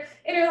together,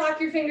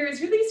 interlock your fingers,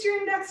 release your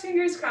index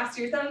fingers, cross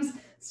your thumbs,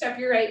 step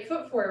your right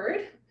foot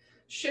forward,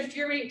 shift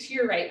your weight to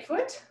your right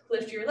foot,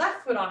 lift your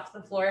left foot off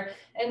the floor,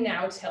 and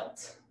now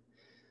tilt.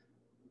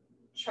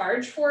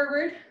 Charge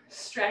forward,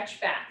 stretch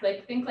back,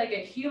 think like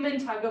a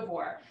human tug of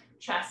war.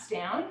 Chest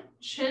down,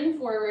 chin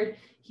forward,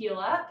 heel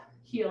up,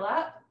 heel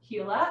up,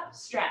 heel up,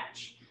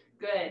 stretch.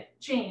 Good,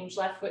 change,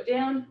 left foot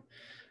down,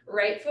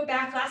 right foot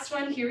back, last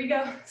one, here we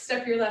go.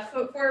 Step your left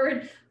foot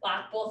forward,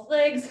 lock both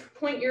legs,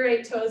 point your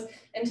right toes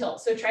and tilt.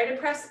 So try to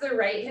press the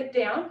right hip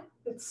down.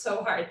 It's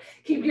so hard.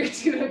 Keep your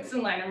two hips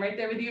in line. I'm right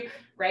there with you.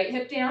 Right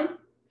hip down,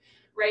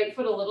 right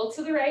foot a little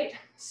to the right,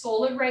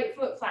 sole of right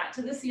foot flat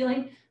to the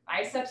ceiling,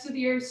 biceps with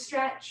ears,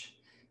 stretch,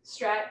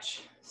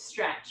 stretch,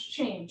 stretch,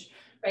 change.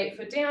 Right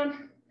foot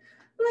down,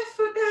 left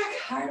foot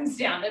back, arms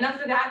down. Enough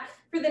of that.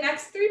 For the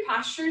next three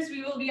postures,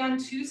 we will be on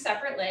two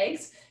separate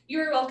legs. You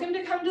are welcome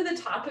to come to the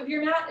top of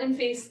your mat and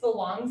face the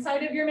long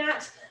side of your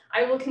mat.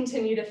 I will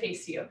continue to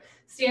face you.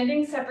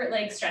 Standing separate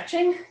leg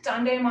stretching,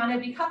 Dandayamana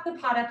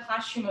Vikatapada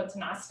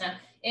Paschimottanasana.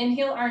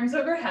 Inhale, arms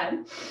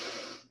overhead.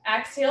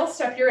 Exhale,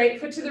 step your right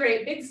foot to the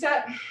right, big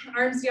step,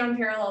 arms down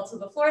parallel to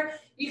the floor.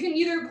 You can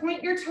either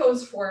point your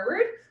toes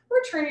forward or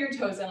turn your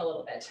toes in a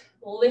little bit.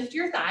 Lift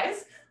your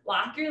thighs,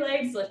 lock your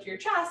legs, lift your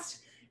chest,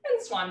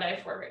 and swan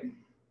dive forward.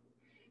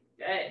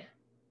 Good.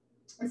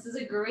 This is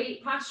a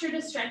great posture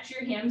to stretch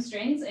your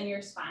hamstrings and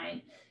your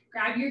spine.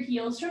 Grab your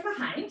heels from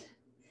behind.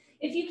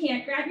 If you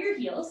can't grab your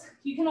heels,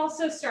 you can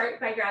also start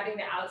by grabbing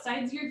the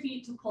outsides of your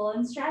feet to pull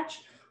and stretch.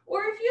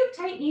 Or if you have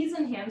tight knees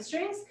and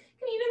hamstrings, you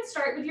can even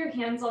start with your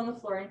hands on the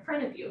floor in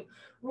front of you.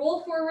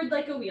 Roll forward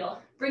like a wheel.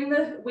 Bring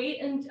the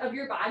weight of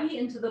your body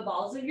into the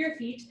balls of your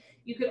feet.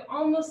 You could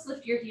almost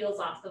lift your heels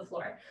off the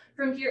floor.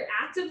 From here,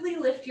 actively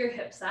lift your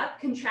hips up,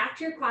 contract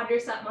your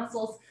quadricep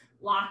muscles,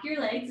 lock your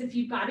legs. If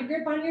you've got a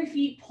grip on your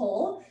feet,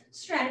 pull,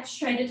 stretch,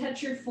 try to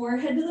touch your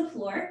forehead to the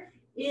floor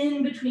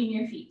in between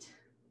your feet.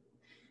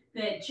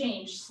 Good,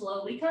 change,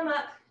 slowly come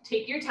up,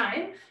 take your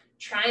time,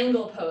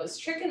 triangle pose,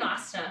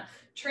 Trikonasana.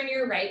 Turn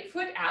your right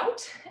foot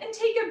out and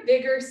take a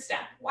bigger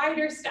step,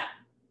 wider step.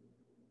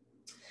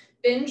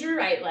 Bend your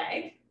right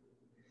leg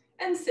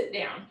and sit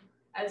down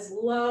as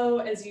low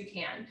as you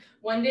can.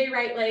 One day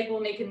right leg will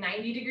make a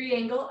 90-degree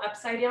angle,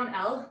 upside down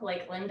L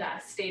like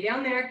Linda. Stay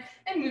down there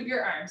and move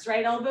your arms.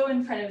 Right elbow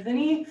in front of the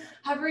knee.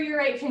 Hover your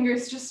right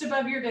fingers just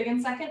above your big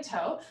and second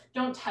toe.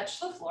 Don't touch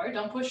the floor.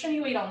 Don't push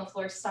any weight on the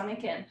floor.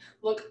 Stomach in.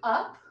 Look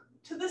up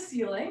to the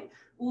ceiling.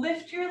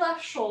 Lift your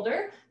left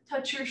shoulder.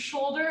 Touch your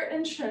shoulder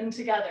and chin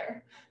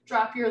together.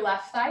 Drop your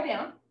left thigh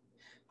down.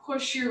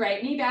 Push your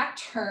right knee back.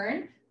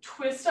 Turn.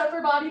 Twist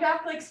upper body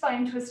back like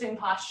spine twisting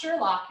posture.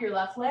 Lock your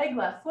left leg,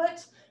 left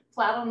foot,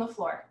 flat on the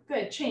floor.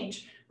 Good,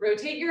 change.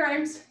 Rotate your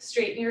arms,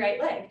 straighten your right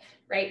leg.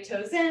 Right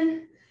toes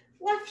in,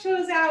 left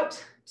toes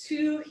out,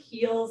 two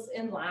heels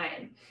in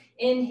line.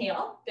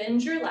 Inhale,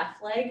 bend your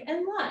left leg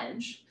and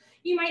lunge.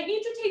 You might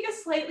need to take a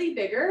slightly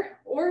bigger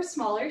or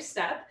smaller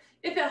step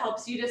if it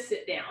helps you to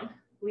sit down.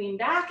 Lean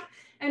back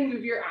and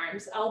move your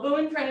arms. Elbow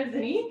in front of the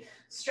knee.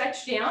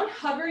 Stretch down,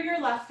 hover your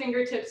left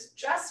fingertips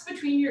just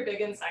between your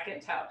big and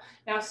second toe.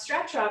 Now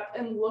stretch up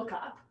and look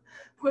up.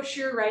 Push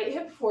your right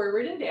hip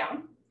forward and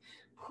down.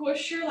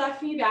 Push your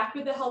left knee back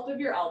with the help of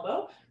your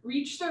elbow.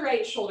 Reach the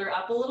right shoulder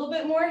up a little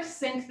bit more.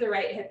 Sink the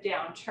right hip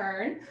down.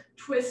 Turn,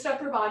 twist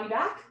upper body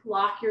back.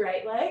 Lock your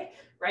right leg.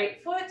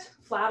 Right foot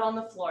flat on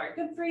the floor.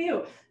 Good for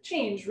you.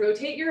 Change.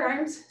 Rotate your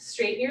arms.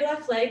 Straighten your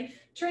left leg.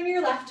 Turn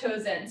your left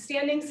toes in.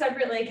 Standing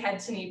separate leg head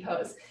to knee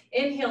pose.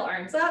 Inhale,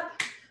 arms up.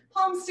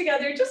 Palms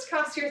together. Just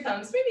cross your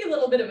thumbs. Maybe a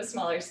little bit of a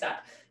smaller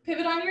step.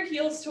 Pivot on your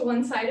heels to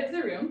one side of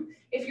the room.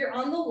 If you're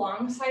on the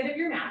long side of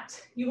your mat,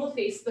 you will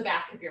face the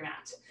back of your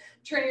mat.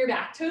 Turn your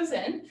back toes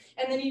in,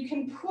 and then you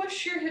can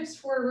push your hips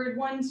forward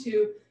 1,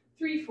 2,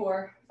 3,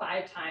 4,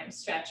 5 times.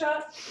 Stretch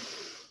up,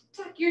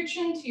 tuck your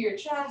chin to your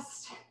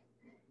chest,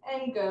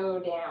 and go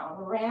down.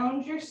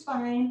 Round your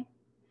spine,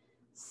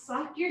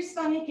 suck your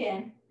stomach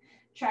in.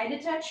 Try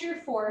to touch your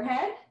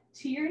forehead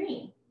to your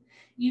knee.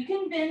 You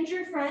can bend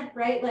your front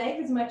right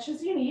leg as much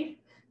as you need.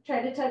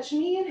 Try to touch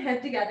knee and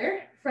head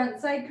together.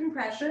 Front side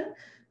compression,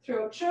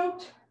 throat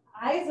choked,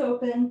 eyes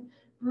open,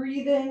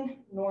 breathing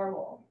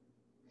normal.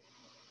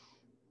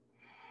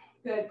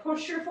 Good,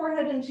 push your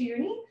forehead into your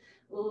knee,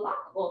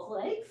 lock both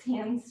legs,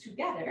 hands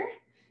together.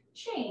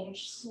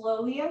 Change,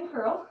 slowly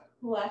uncurl,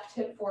 left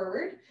hip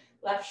forward,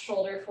 left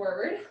shoulder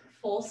forward,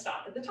 full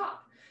stop at the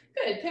top.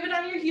 Good, pivot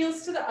on your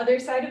heels to the other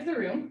side of the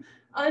room.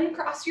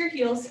 Uncross your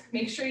heels,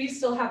 make sure you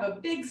still have a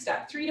big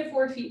step, 3 to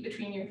 4 feet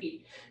between your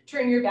feet.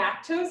 Turn your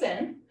back toes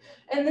in,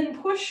 and then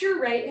push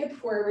your right hip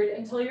forward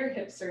until your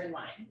hips are in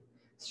line.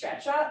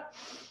 Stretch up,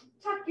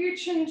 tuck your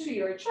chin to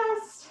your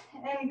chest,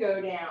 and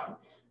go down.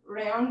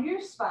 Round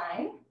your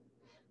spine.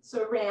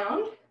 So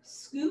round,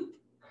 scoop,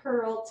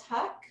 curl,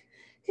 tuck,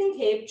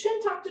 concave,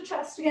 chin tuck to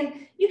chest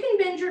again. You can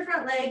bend your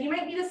front leg. You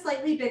might need a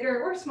slightly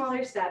bigger or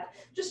smaller step.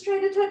 Just try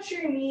to touch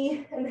your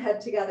knee and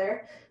head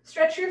together.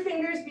 Stretch your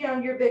fingers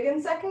beyond your big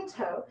and second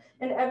toe.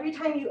 And every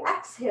time you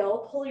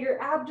exhale, pull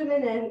your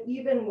abdomen in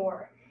even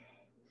more.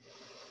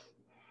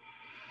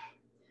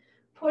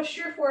 Push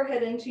your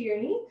forehead into your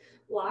knee.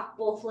 Lock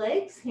both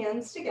legs,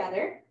 hands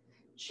together.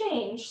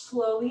 Change,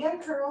 slowly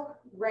uncurl,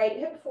 right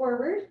hip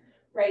forward,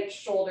 right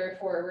shoulder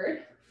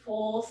forward,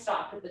 full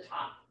stop at the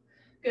top.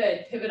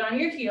 Good, pivot on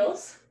your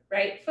heels,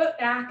 right foot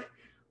back,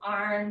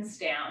 arms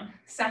down.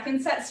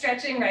 Second set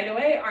stretching right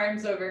away,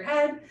 arms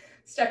overhead.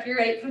 Step your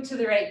right foot to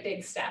the right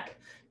big step.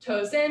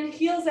 Toes in,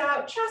 heels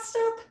out, chest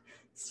up,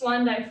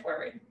 swan dive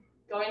forward.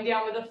 Going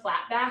down with a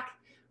flat back,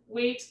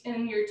 weight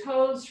in your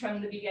toes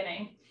from the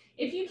beginning.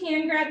 If you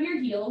can, grab your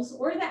heels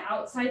or the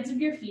outsides of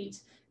your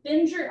feet,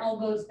 bend your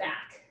elbows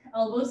back.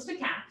 Elbows to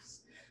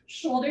calves,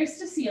 shoulders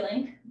to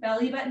ceiling,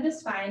 belly button to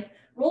spine,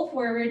 roll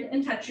forward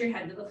and touch your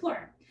head to the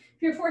floor.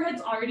 If your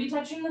forehead's already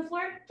touching the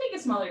floor, take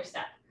a smaller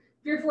step.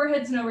 If your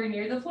forehead's nowhere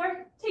near the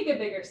floor, take a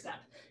bigger step.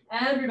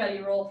 Everybody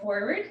roll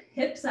forward,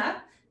 hips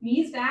up,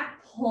 knees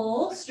back,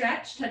 pull,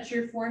 stretch, touch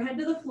your forehead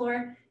to the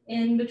floor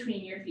in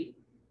between your feet.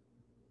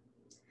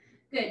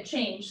 Good,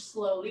 change,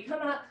 slowly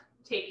come up,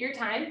 take your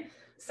time.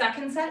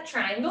 Second set,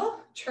 triangle,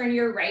 turn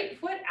your right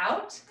foot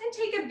out and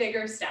take a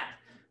bigger step.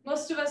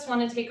 Most of us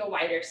want to take a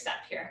wider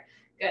step here.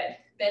 Good.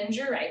 Bend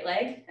your right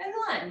leg and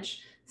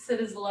lunge. Sit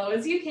as low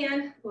as you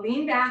can,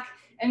 lean back,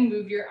 and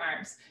move your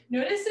arms.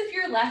 Notice if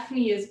your left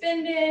knee is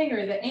bending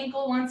or the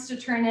ankle wants to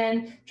turn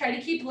in. Try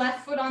to keep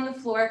left foot on the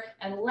floor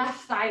and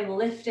left thigh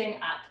lifting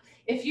up.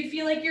 If you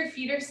feel like your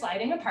feet are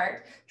sliding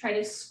apart, try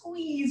to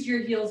squeeze your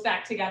heels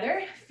back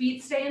together.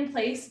 Feet stay in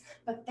place,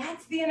 but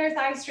that's the inner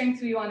thigh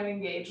strength we want to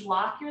engage.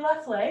 Lock your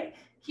left leg.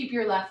 Keep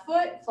your left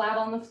foot flat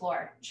on the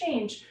floor.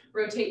 Change.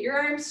 Rotate your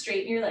arms,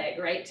 straighten your leg.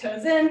 Right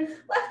toes in,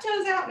 left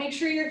toes out. Make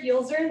sure your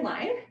heels are in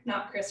line,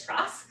 not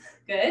crisscross.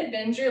 Good.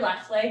 Bend your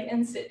left leg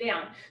and sit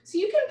down. So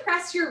you can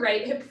press your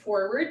right hip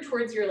forward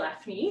towards your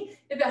left knee.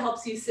 If it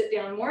helps you sit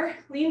down more,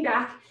 lean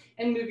back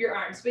and move your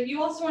arms. But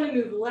you also want to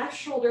move left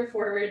shoulder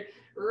forward,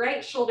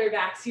 right shoulder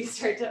back so you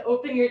start to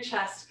open your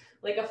chest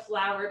like a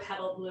flower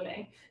petal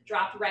blooming.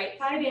 Drop right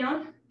thigh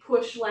down,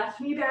 push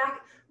left knee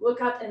back,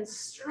 look up and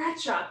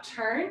stretch up.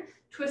 Turn.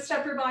 Twist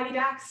upper body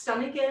back,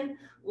 stomach in,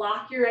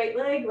 lock your right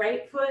leg,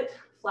 right foot,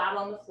 flat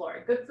on the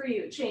floor. Good for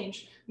you.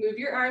 Change. Move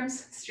your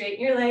arms,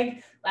 straighten your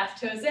leg,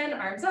 left toes in,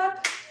 arms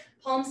up,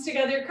 palms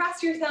together,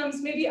 cross your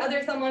thumbs, maybe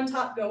other thumb on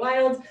top, go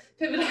wild.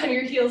 Pivot on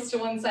your heels to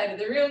one side of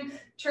the room.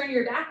 Turn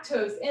your back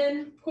toes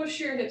in, push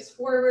your hips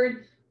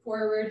forward,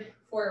 forward,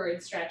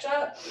 forward. Stretch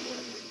up.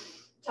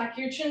 Tuck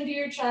your chin to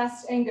your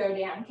chest and go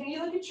down. Can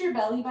you look at your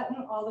belly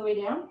button all the way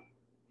down?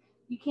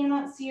 You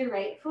cannot see your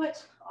right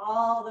foot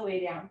all the way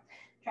down.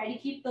 Try to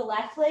keep the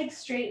left leg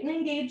straight and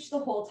engaged the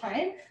whole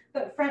time,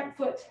 but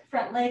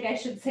front leg, I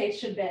should say,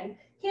 should bend.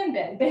 Can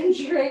bend. Bend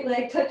your right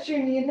leg, touch your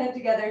knee and head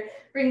together.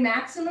 Bring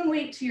maximum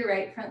weight to your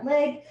right front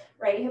leg,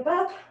 right hip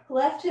up,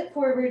 left hip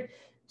forward,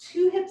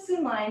 2 hips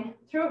in line,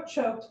 throat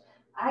choked,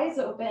 eyes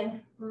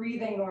open,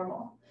 breathing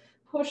normal.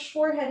 Push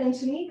forehead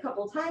into knee a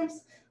couple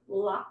times,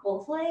 lock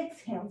both legs,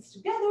 hands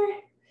together.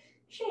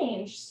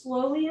 Change,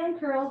 slowly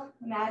uncurl.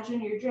 Imagine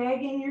you're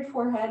dragging your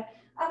forehead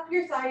up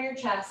your thigh, your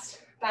chest.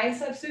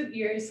 Biceps with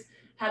ears,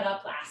 head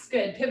up last.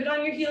 Good. Pivot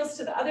on your heels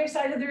to the other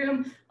side of the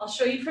room. I'll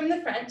show you from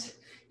the front.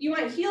 You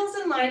want heels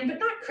in line, but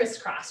not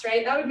crisscross,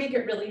 right? That would make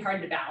it really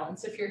hard to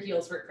balance if your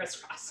heels were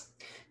crisscross.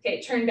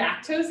 Okay, turn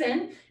back toes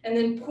in, and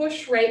then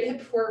push right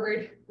hip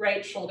forward,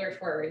 right shoulder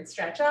forward.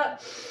 Stretch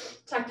up,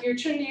 tuck your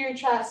chin to your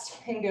chest,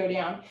 and go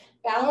down.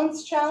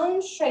 Balance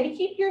challenge, try to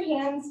keep your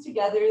hands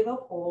together the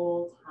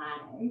whole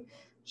time.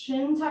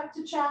 Chin tucked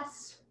to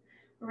chest,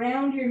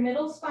 round your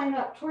middle spine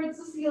up towards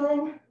the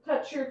ceiling,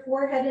 touch your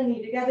forehead and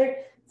knee together.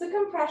 It's a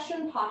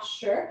compression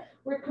posture.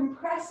 We're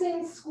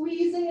compressing,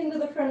 squeezing into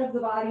the front of the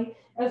body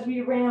as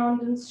we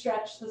round and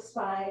stretch the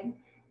spine.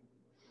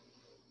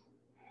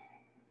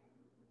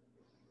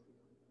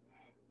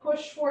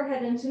 Push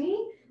forehead into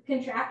knee,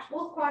 contract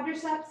both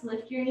quadriceps,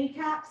 lift your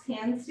kneecaps,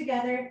 hands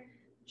together,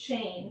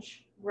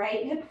 change.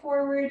 Right hip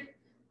forward,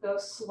 go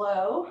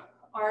slow,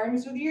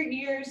 arms with your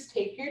ears,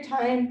 take your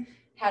time,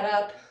 head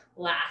up,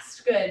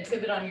 last. Good,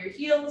 pivot on your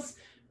heels,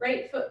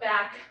 right foot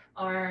back,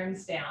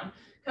 arms down.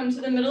 Come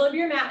to the middle of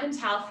your mat and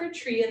towel for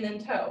tree and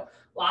then toe.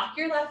 Lock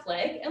your left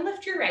leg and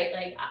lift your right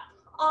leg up,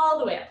 all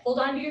the way up. Hold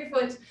onto your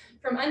foot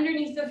from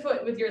underneath the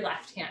foot with your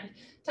left hand.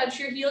 Touch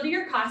your heel to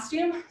your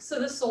costume so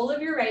the sole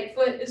of your right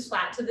foot is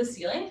flat to the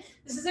ceiling.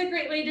 This is a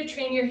great way to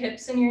train your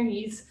hips and your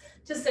knees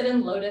to sit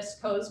in lotus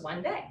pose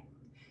one day.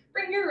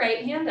 Bring your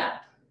right hand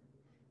up,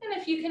 and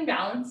if you can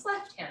balance,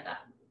 left hand up.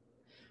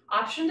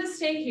 Option to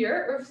stay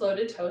here or flow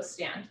to toe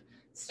stand.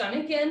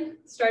 Stomach in,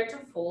 start to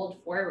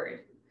fold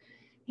forward.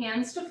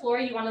 Hands to floor,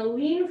 you want to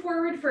lean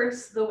forward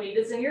first, the weight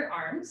is in your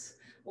arms.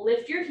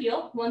 Lift your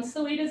heel, once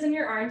the weight is in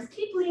your arms,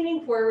 keep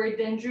leaning forward,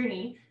 bend your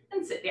knee,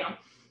 and sit down.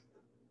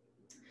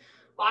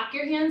 Walk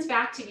your hands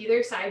back to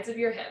either sides of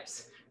your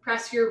hips.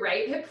 Press your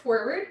right hip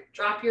forward,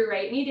 drop your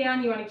right knee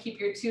down. You want to keep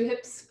your two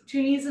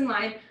knees in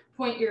line,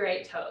 point your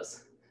right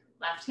toes.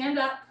 Left hand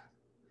up,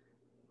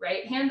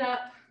 right hand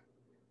up,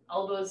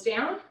 elbows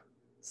down,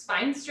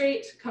 spine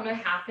straight, come a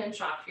 ½ inch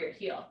off your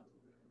heel.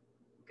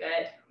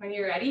 Good. When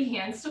you're ready,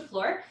 hands to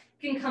floor.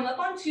 You can come up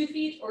on 2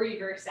 feet or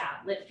reverse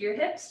out. Lift your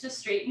hips to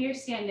straighten your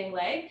standing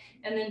leg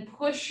and then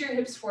push your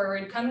hips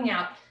forward, coming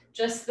out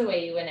just the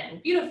way you went in.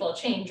 Beautiful.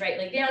 Change, right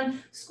leg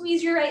down,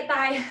 squeeze your right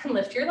thigh, and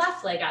lift your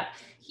left leg up.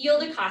 Heel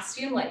to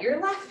costume, let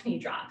your left knee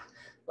drop.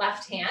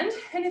 Left hand,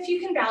 and if you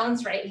can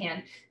balance right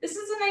hand. This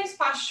is a nice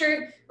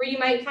posture where you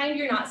might find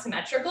you're not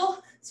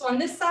symmetrical. So on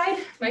this side,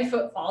 my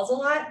foot falls a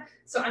lot.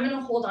 So I'm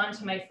gonna hold on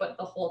to my foot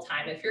the whole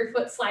time. If your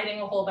foot's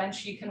sliding a whole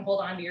bunch, you can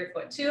hold on to your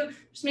foot too.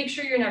 Just make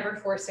sure you're never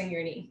forcing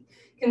your knee.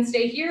 You can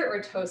stay here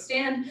or toe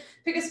stand.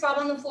 Pick a spot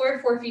on the floor,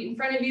 4 feet in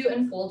front of you,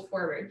 and fold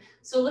forward.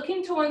 So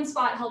looking to one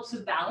spot helps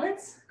with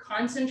balance,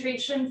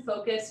 concentration,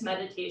 focus,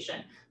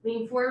 meditation.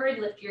 Lean forward,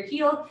 lift your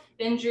heel,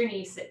 bend your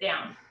knee, sit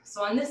down.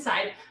 So on this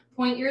side,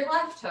 point your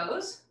left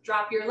toes,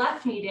 drop your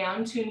left knee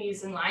down, 2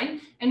 knees in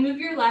line, and move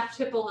your left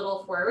hip a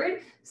little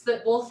forward so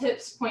that both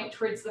hips point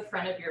towards the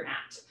front of your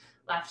mat.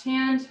 Left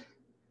hand,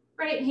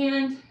 right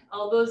hand,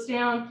 elbows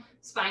down,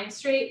 spine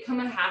straight, come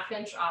a ½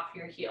 inch off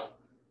your heel.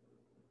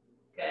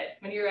 Good.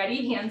 When you're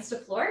ready, hands to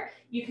floor.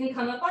 You can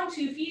come up on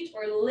 2 feet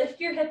or lift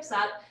your hips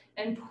up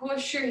and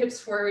push your hips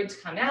forward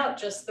to come out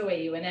just the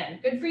way you went in.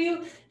 Good for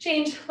you.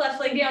 Change, left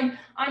leg down,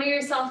 honor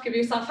yourself, give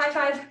yourself high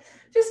five,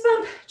 fist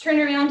bump, turn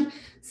around.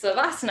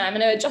 Savasana. I'm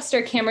going to adjust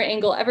our camera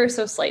angle ever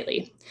so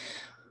slightly.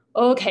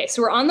 Okay,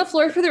 so we're on the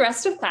floor for the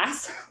rest of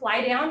class.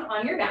 Lie down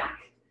on your back,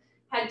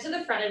 head to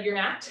the front of your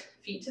mat,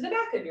 feet to the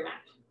back of your mat.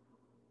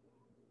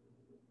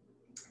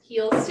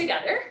 Heels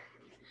together,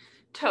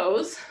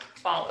 toes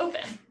fall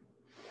open.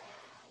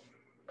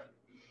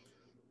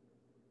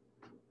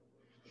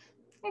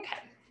 Okay.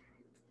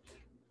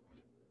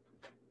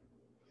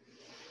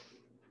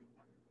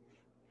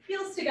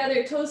 Heels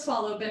together, toes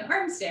fall open,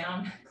 arms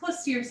down,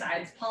 close to your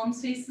sides,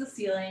 palms face the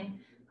ceiling,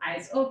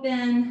 eyes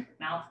open,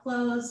 mouth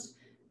closed,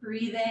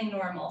 breathing,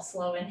 normal,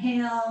 slow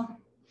inhale,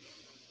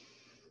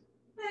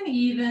 and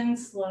even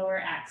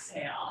slower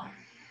exhale.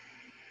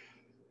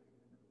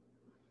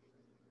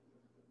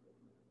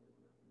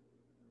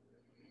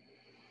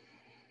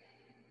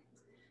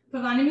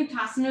 Pavani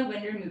Muktasana,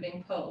 wind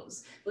removing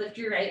pose. Lift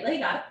your right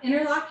leg up,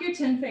 interlock your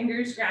 10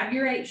 fingers, grab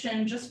your right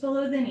shin just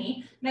below the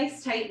knee,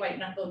 nice tight white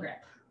knuckle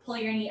grip. Pull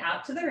your knee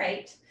out to the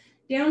right,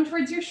 down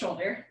towards your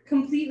shoulder,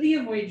 completely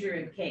avoid your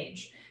rib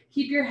cage.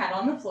 Keep your head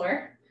on the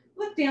floor,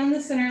 look down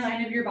the center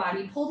line of your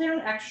body, pull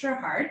down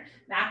extra hard,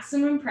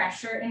 maximum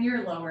pressure in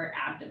your lower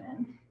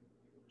abdomen.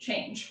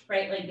 Change,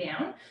 right leg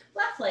down,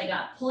 left leg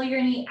up, pull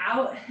your knee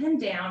out and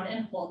down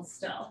and hold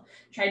still.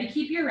 Try to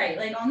keep your right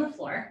leg on the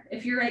floor.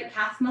 If your right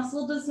calf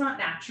muscle does not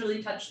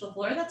naturally touch the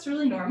floor, that's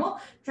really normal.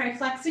 Try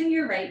flexing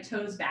your right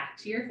toes back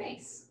to your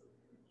face.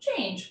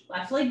 Change,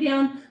 left leg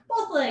down,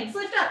 both legs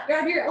lift up,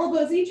 grab your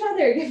elbows each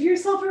other. Give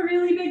yourself a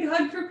really big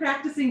hug for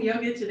practicing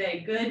yoga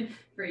today. Good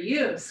for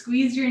you.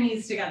 Squeeze your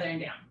knees together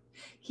and down.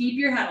 Keep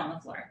your head on the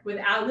floor.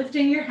 Without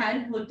lifting your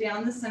head, look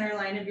down the center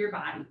line of your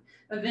body.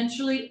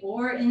 Eventually,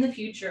 or in the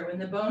future, when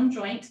the bone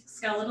joint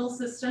skeletal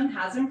system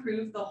has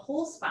improved, the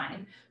whole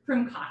spine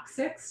from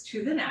coccyx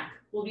to the neck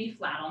will be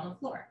flat on the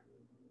floor.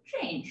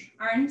 Change,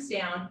 arms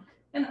down,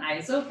 and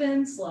eyes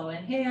open, slow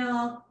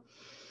inhale.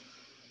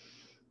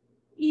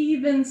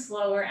 Even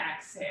slower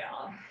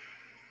exhale.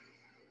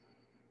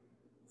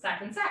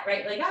 Second set,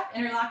 right leg up,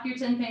 interlock your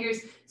 10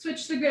 fingers,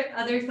 switch the grip,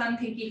 other thumb,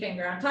 pinky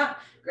finger on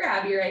top,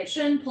 grab your right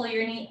shin, pull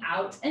your knee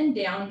out and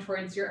down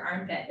towards your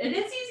armpit. It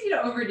is easy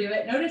to overdo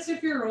it. Notice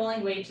if you're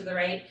rolling weight to the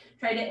right,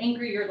 try to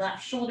anchor your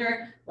left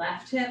shoulder,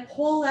 left hip,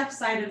 whole left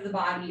side of the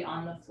body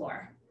on the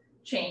floor.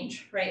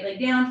 Change, right leg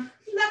down,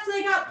 left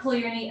leg up, pull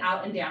your knee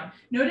out and down.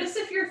 Notice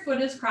if your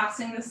foot is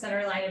crossing the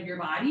center line of your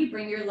body,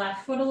 bring your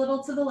left foot a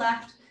little to the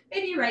left,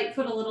 maybe right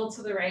foot a little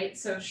to the right.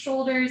 So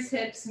shoulders,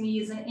 hips,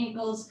 knees, and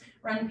ankles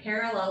run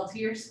parallel to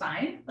your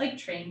spine like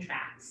train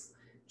tracks.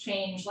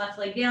 Change, left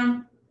leg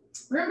down.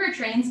 Remember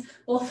trains,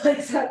 both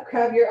legs up,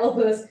 grab your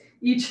elbows,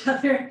 each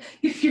other,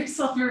 give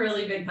yourself a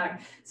really big hug.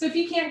 So if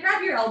you can't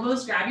grab your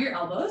elbows, grab your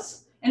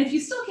elbows. And if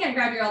you still can't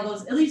grab your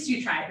elbows, at least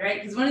you tried,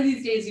 right? Because one of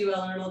these days you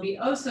will, and it'll be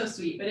oh so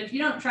sweet. But if you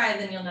don't try,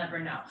 then you'll never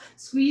know.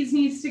 Squeeze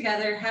knees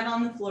together, head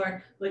on the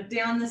floor, look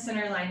down the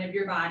center line of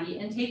your body,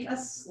 and take a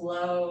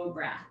slow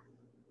breath.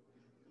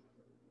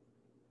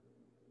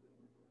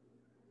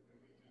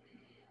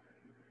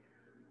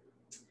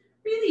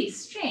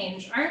 Release,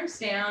 change, arms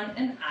down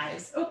and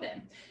eyes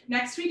open.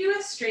 Next, we do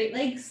a straight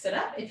leg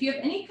sit-up. If you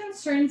have any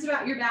concerns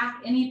about your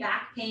back, any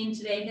back pain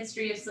today,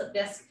 history of slip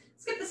disc,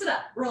 skip the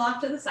sit-up, roll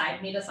off to the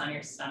side, meet us on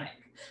your stomach.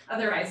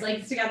 Otherwise,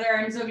 legs together,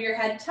 arms over your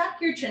head,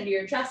 tuck your chin to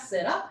your chest,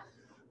 sit up.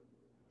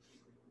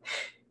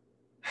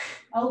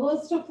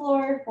 Elbows to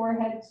floor,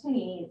 forehead to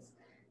knees.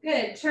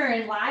 Good,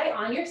 turn, lie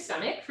on your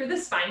stomach for the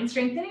spine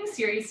strengthening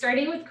series,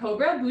 starting with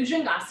Cobra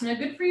Bhujangasana,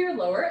 good for your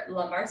lower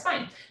lumbar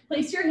spine.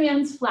 Place your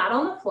hands flat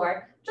on the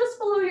floor, just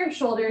below your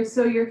shoulders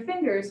so your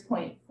fingers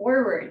point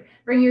forward.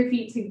 Bring your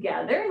feet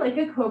together like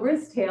a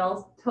cobra's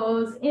tail,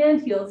 toes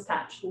and heels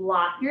touch.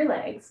 Lock your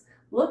legs,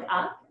 look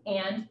up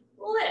and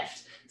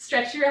lift.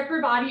 Stretch your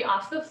upper body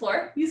off the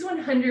floor. Use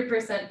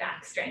 100%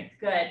 back strength.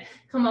 Good.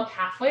 Come up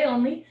halfway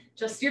only.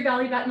 Just your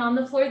belly button on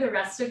the floor. The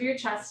rest of your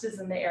chest is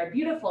in the air.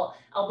 Beautiful.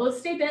 Elbows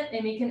stay bent.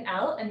 They make an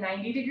L, a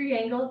 90-degree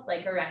angle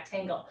like a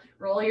rectangle.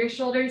 Roll your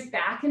shoulders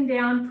back and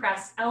down.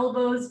 Press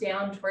elbows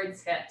down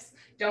towards hips.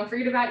 Don't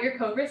forget about your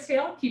cobra's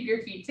tail. Keep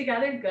your feet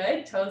together.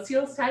 Good. Toes,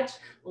 heels touch.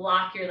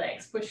 Lock your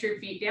legs. Push your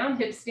feet down,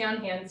 hips down,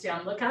 hands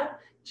down. Look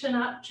up, chin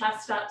up,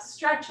 chest up,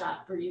 stretch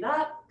up. Breathe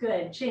up.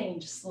 Good.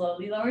 Change.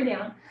 Slowly lower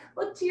down.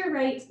 Look to your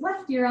right,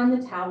 left ear on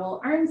the towel,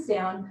 arms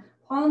down,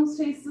 palms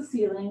face the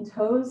ceiling,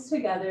 toes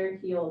together,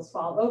 heels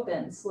fall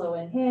open. Slow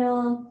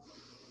inhale.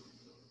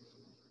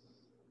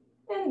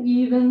 And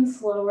even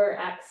slower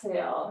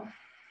exhale.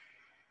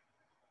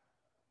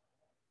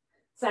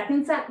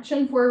 Second set,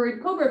 chin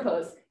forward, cobra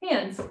pose.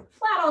 Hands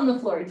flat on the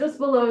floor, just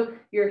below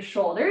your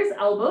shoulders,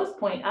 elbows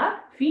point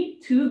up,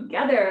 feet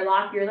together.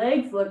 Lock your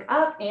legs, look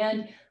up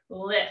and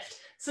lift.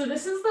 So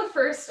this is the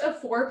first of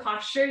 4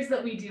 postures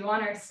that we do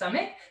on our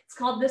stomach. It's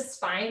called the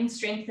spine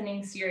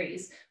strengthening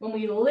series. When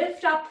we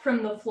lift up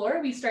from the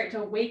floor, we start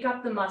to wake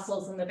up the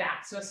muscles in the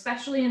back. So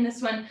especially in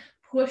this one,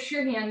 push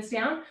your hands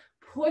down,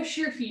 push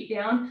your feet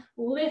down,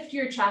 lift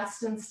your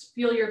chest and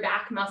feel your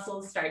back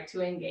muscles start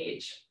to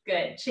engage.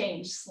 Good,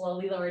 change,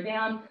 slowly lower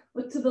down,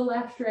 look to the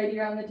left, right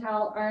ear on the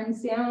towel,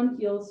 arms down,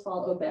 heels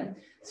fall open.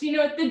 So you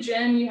know at the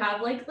gym you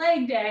have like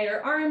leg day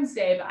or arms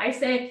day, but I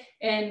say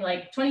in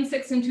like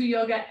 26 and 2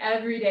 yoga,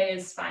 every day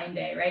is spine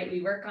day, right?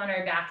 We work on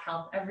our back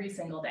health every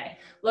single day.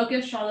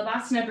 Locust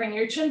Shalabhasana, bring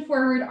your chin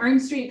forward,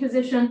 arms straight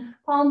position,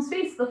 palms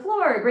face the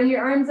floor, bring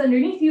your arms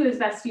underneath you as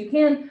best you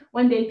can.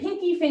 One day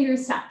pinky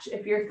fingers touch.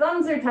 If your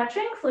thumbs are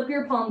touching, flip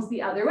your palms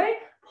the other way,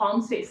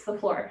 palms face the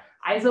floor.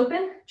 Eyes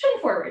open, chin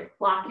forward,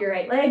 lock your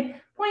right leg,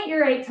 point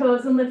your right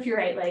toes and lift your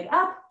right leg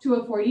up to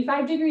a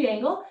 45-degree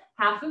angle,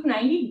 half of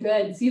 90,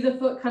 good. See the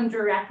foot come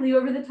directly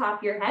over the top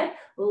of your head,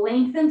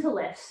 lengthen to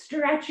lift,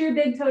 stretch your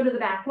big toe to the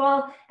back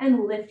wall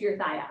and lift your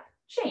thigh up.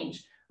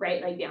 Change,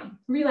 right leg down,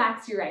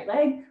 relax your right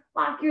leg,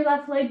 lock your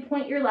left leg,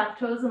 point your left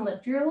toes and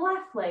lift your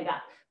left leg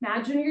up.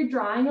 Imagine you're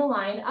drawing a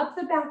line up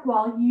the back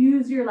wall,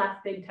 use your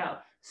left big toe,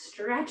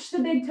 stretch the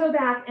big toe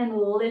back and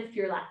lift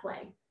your left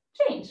leg.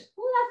 Change,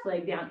 left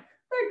leg down.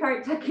 Third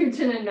part, tuck your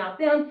chin and mouth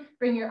down.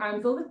 Bring your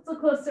arms a little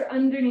closer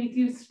underneath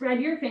you.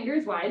 Spread your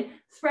fingers wide.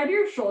 Spread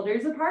your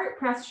shoulders apart.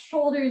 Press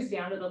shoulders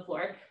down to the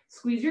floor.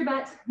 Squeeze your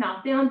butt,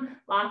 mouth down.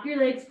 Lock your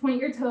legs, point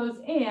your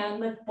toes, and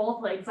lift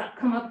both legs up.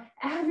 Come up.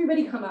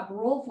 Everybody come up.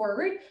 Roll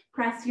forward.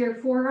 Press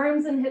your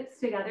forearms and hips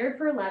together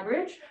for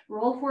leverage.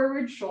 Roll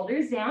forward,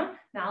 shoulders down,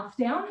 mouth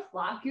down.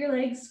 Lock your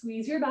legs,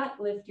 squeeze your butt,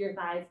 lift your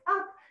thighs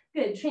up.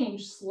 Good.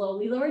 Change.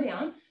 Slowly lower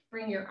down.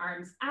 Bring your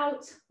arms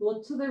out.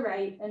 Look to the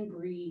right and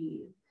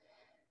breathe.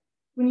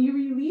 When you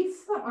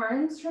release the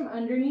arms from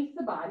underneath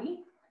the body,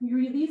 you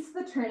release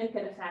the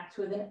tourniquet effect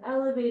with an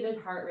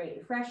elevated heart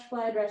rate, fresh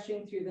blood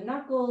rushing through the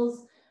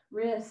knuckles,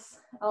 wrists,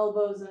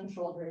 elbows, and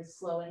shoulders.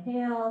 Slow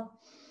inhale.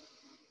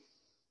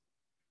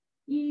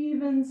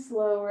 Even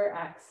slower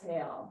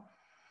exhale.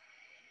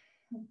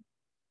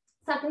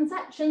 Second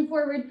set, chin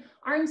forward,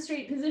 arms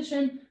straight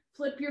position.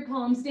 Flip your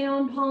palms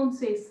down, palms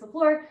face the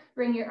floor.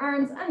 Bring your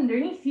arms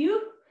underneath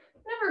you.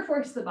 Never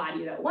force the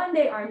body though. One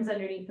day, arms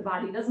underneath the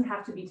body, doesn't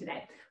have to be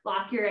today.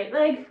 Lock your right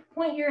leg,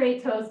 point your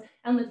right toes,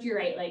 and lift your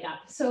right leg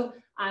up. So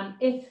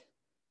if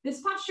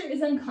this posture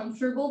is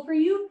uncomfortable for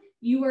you,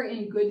 you are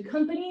in good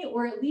company,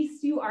 or at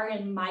least you are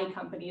in my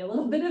company. A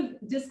little bit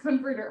of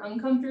discomfort or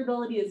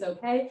uncomfortability is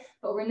okay,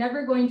 but we're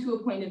never going to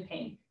a point of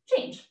pain.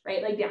 Change,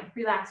 right leg down,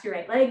 relax your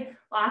right leg,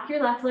 lock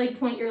your left leg,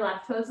 point your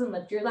left toes, and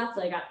lift your left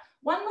leg up.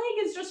 One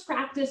leg is just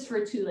practice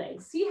for 2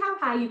 legs. See how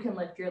high you can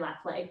lift your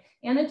left leg.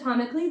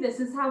 Anatomically, this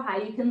is how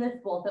high you can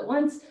lift both at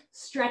once.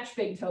 Stretch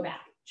big toe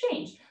back.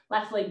 Change.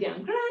 Left leg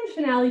down. Grand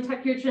finale.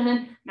 Tuck your chin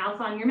in.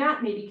 Mouth on your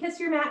mat. Maybe kiss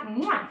your mat.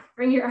 Mwah.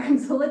 Bring your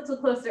arms a little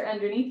closer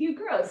underneath you.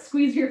 Gross.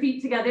 Squeeze your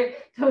feet together.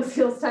 Toes,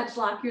 heels touch.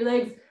 Lock your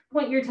legs.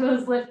 Point your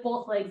toes. Lift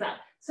both legs up.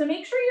 So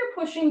make sure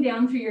you're pushing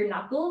down through your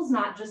knuckles,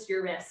 not just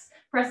your wrists.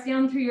 Press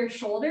down through your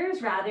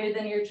shoulders rather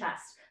than your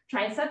chest.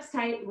 Triceps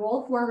tight.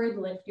 Roll forward.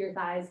 Lift your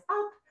thighs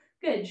up.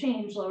 Good,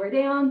 change, lower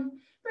down,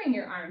 bring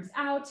your arms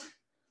out,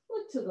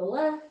 look to the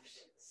left,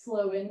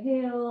 slow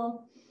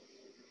inhale,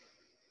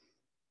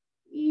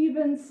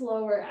 even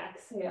slower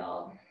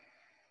exhale.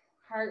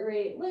 Heart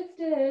rate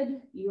lifted,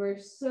 you are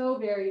so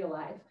very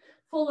alive.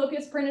 Full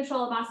locust pranay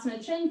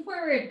shalabhasana, chin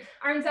forward,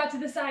 arms out to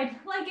the side,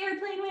 like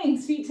airplane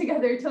wings, feet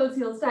together, toes,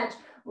 heels touch,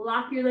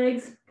 lock your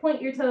legs,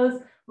 point your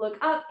toes, look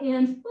up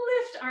and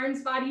lift,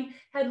 arms, body,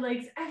 head,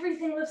 legs,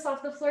 everything lifts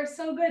off the floor,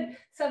 so good.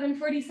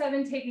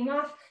 747 taking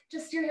off,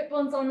 just your hip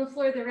bones on the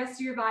floor, the rest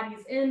of your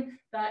body's in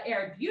the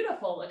air.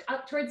 Beautiful, look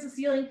up towards the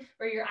ceiling,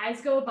 where your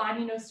eyes go,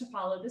 body knows to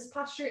follow. This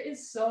posture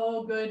is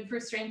so good for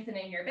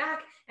strengthening your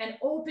back and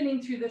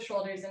opening through the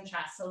shoulders and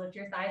chest. So lift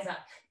your thighs up,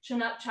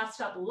 chin up,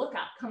 chest up, look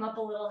up, come up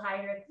a little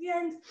higher at the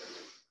end.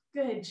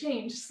 Good,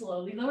 change,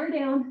 slowly lower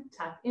down,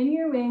 tuck in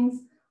your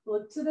wings,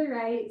 look to the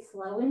right,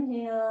 slow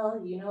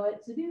inhale, you know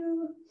what to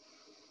do.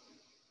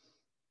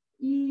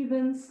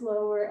 Even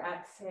slower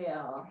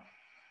exhale.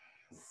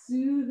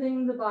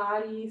 Soothing the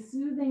body,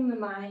 soothing the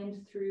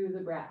mind through the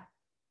breath.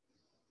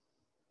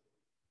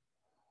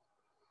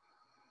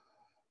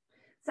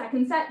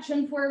 Second set,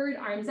 chin forward,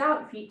 arms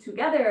out, feet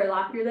together.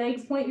 Lock your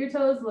legs, point your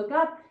toes, look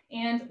up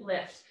and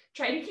lift.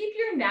 Try to keep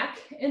your neck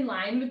in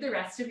line with the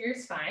rest of your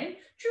spine.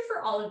 True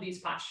for all of these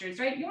postures,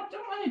 right? You don't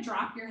want to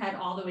drop your head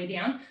all the way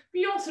down, but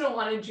you also don't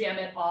want to jam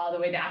it all the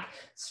way back.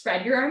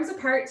 Spread your arms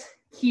apart,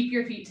 keep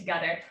your feet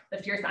together.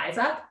 Lift your thighs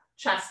up,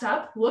 chest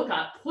up, look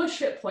up, push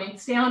hip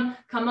points down,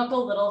 come up a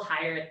little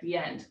higher at the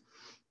end.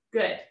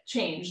 Good,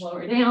 change,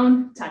 lower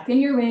down, tuck in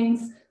your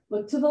wings,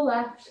 look to the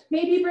left,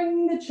 maybe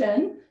bringing the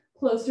chin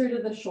closer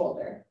to the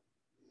shoulder.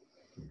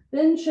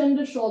 Then chin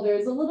to shoulder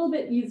is a little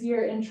bit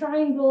easier in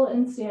triangle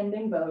and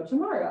standing bow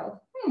tomorrow.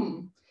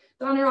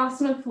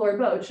 Dhanurasana floor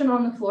bow, chin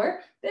on the floor,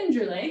 bend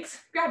your legs,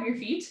 grab your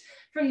feet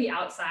from the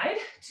outside,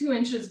 2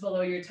 inches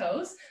below your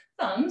toes,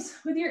 thumbs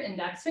with your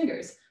index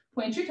fingers.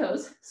 Point your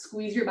toes,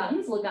 squeeze your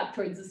buttons, look up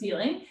towards the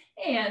ceiling,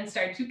 and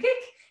start to kick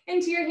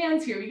into your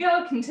hands. Here we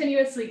go,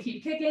 continuously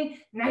keep kicking.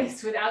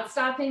 Nice, without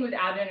stopping,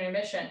 without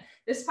intermission.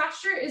 This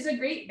posture is a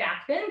great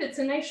back bend. It's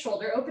a nice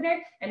shoulder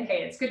opener, and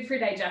hey, it's good for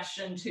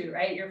digestion too,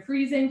 right? You're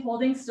freezing,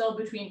 holding still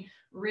between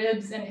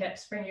ribs and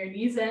hips. Bring your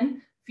knees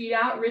in, feet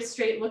out, wrists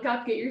straight, look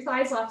up, get your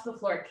thighs off the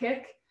floor.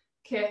 Kick,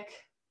 kick,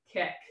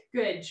 kick.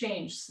 Good,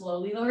 change,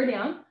 slowly lower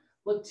down.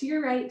 Look to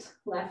your right,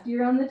 left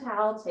ear on the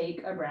towel,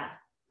 take a breath.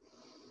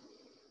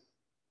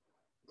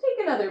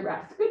 Take another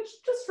breath, good,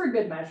 just for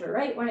good measure,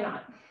 right? Why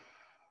not?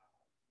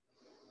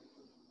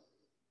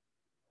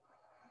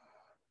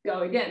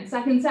 Go again,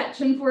 second set,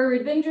 chin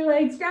forward, bend your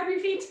legs, grab your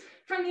feet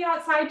from the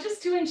outside,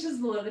 just 2 inches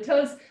below the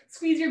toes,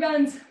 squeeze your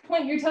buns,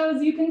 point your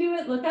toes, you can do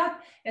it, look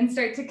up, and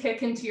start to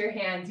kick into your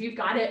hands. You've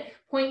got it.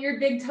 Point your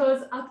big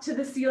toes up to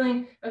the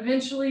ceiling.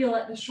 Eventually, you'll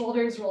let the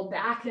shoulders roll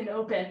back and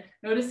open.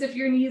 Notice if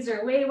your knees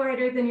are way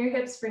wider than your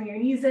hips, bring your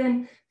knees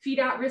in, feet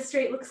out, wrist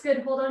straight, looks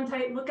good, hold on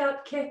tight, look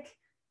up, kick,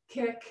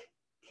 kick,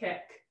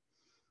 kick.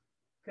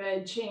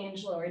 Good,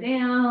 change, lower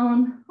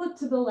down, look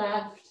to the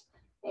left,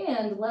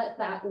 and let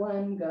that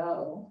one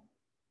go.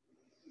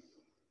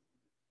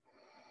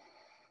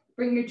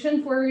 Bring your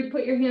chin forward,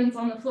 put your hands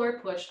on the floor,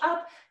 push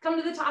up, come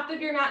to the top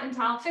of your mat and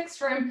towel, fixed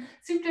firm,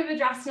 Supta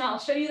Vajrasana. I'll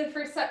show you the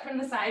first set from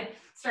the side,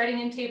 starting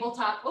in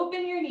tabletop.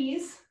 Open your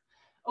knees,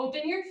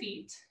 open your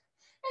feet,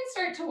 and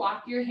start to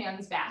walk your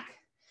hands back.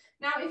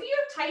 Now, if you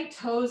have tight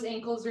toes,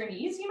 ankles, or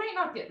knees, you might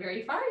not get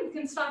very far. You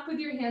can stop with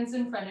your hands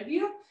in front of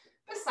you,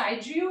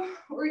 beside you,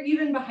 or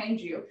even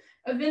behind you.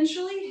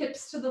 Eventually,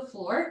 hips to the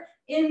floor,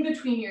 in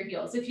between your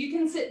heels. If you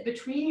can sit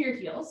between your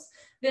heels,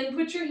 then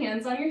put your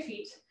hands on your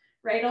feet.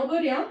 Right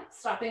elbow down,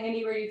 stopping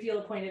anywhere you feel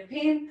a point of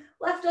pain.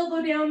 Left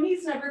elbow down,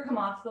 knees never come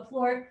off the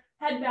floor.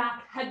 Head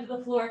back, head to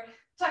the floor.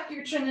 Tuck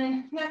your chin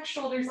in, neck,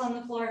 shoulders on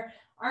the floor.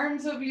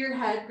 Arms over your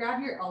head,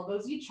 grab your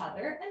elbows each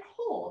other and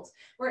hold.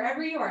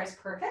 Wherever you are is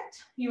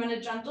perfect. You want a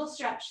gentle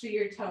stretch through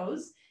your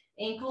toes,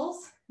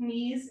 ankles,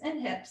 knees,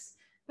 and hips,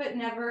 but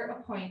never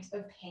a point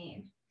of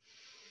pain.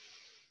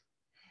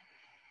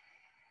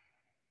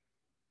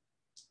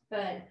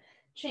 Good.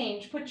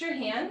 Change. Put your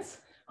hands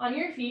on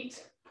your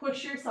feet.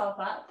 Push yourself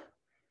up.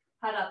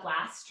 head up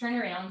last, turn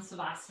around,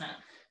 Savasana.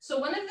 So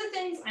one of the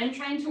things I'm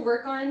trying to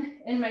work on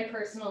in my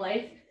personal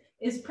life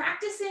is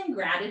practicing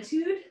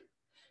gratitude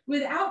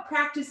without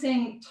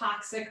practicing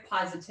toxic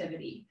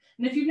positivity.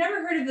 And if you've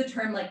never heard of the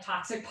term like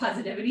toxic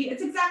positivity,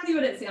 it's exactly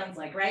what it sounds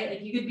like, right?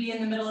 Like you could be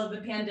in the middle of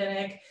the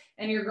pandemic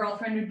and your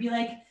girlfriend would be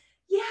like,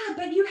 yeah,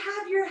 but you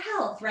have your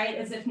health, right?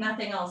 As if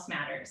nothing else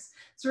matters.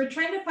 So we're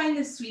trying to find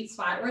this sweet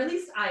spot, or at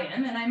least I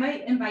am, and I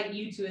might invite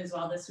you to as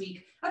well this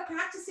week, of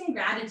practicing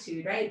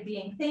gratitude, right?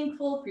 Being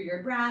thankful for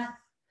your breath,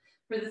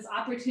 for this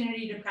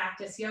opportunity to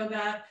practice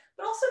yoga,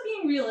 but also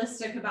being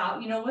realistic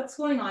about, what's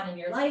going on in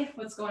your life,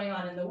 what's going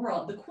on in the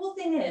world. The cool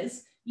thing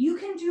is you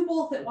can do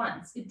both at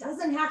once. It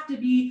doesn't have to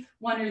be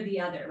one or the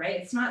other, right?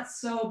 It's not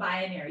so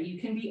binary. You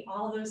can be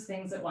all those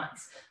things at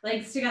once.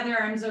 Legs together,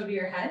 arms over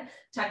your head,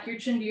 tuck your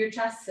chin to your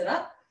chest, sit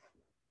up.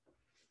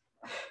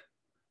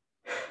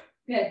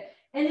 Good.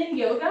 And in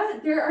yoga,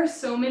 there are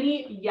so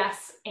many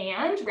yes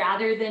and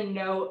rather than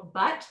no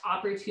but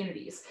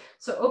opportunities.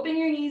 So open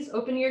your knees,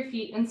 open your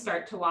feet, and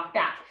start to walk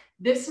back.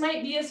 This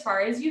might be as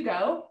far as you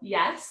go,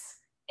 yes,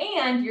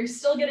 and you're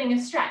still getting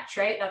a stretch,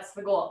 right? That's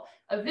the goal.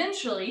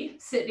 Eventually,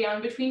 sit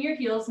down between your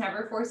heels,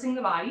 never forcing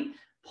the body,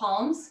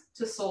 palms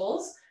to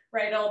soles,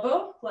 right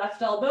elbow,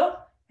 left elbow,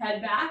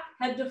 head back,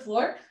 head to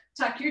floor,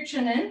 tuck your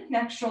chin in,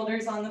 neck,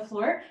 shoulders on the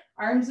floor,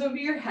 arms over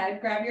your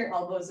head, grab your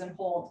elbows and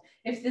hold.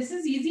 If this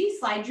is easy,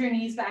 slide your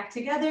knees back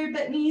together,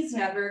 but knees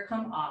never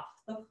come off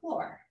the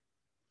floor.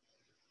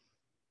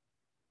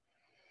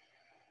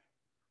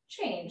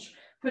 Change.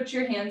 Put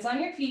your hands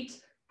on your feet,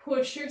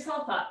 push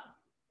yourself up.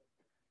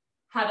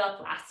 Head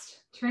up last.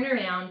 Turn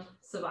around,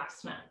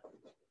 Savasana.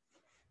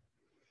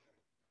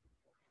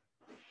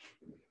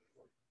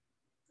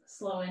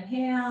 Slow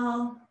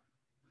inhale.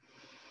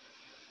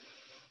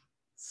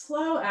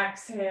 Slow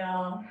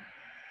exhale.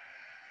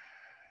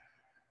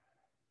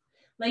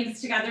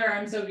 Legs together,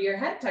 arms over your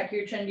head, tuck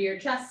your chin to your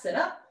chest, sit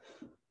up.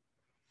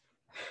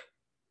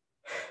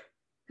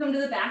 Come to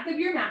the back of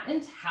your mat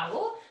and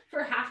towel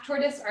for half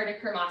tortoise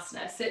Ardha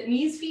Karmasana. Sit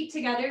knees, feet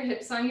together,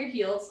 hips on your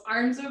heels,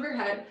 arms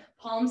overhead,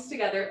 palms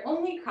together,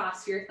 only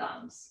cross your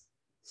thumbs.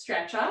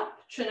 Stretch up,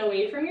 chin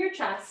away from your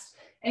chest,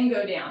 and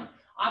go down.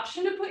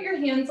 Option to put your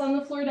hands on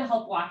the floor to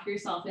help walk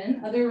yourself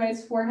in,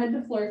 otherwise forehead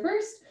to floor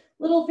first,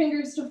 little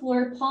fingers to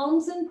floor,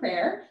 palms in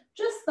prayer,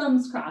 just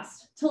thumbs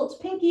crossed.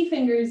 Tilt pinky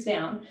fingers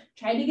down.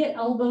 Try to get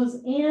elbows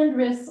and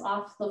wrists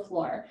off the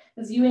floor.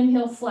 As you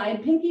inhale,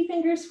 slide pinky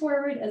fingers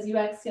forward. As you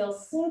exhale,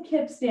 sink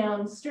hips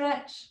down,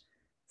 stretch,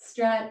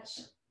 stretch,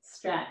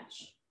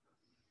 stretch.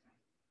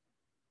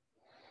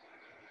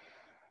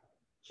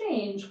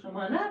 Change, come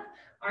on up.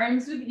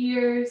 Arms with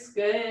ears,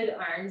 good.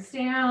 Arms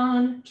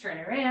down, turn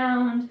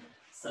around.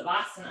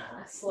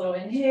 Savasana, slow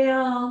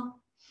inhale,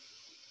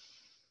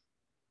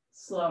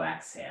 slow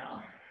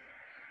exhale.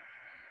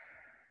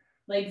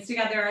 Legs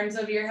together, arms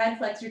over your head,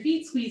 flex your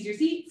feet, squeeze your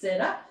seat,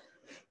 sit up.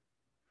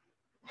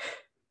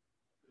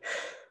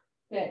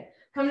 Good.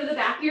 Come to the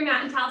back of your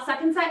mat and towel,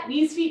 second set,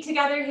 knees, feet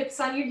together, hips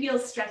on your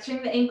heels,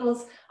 stretching the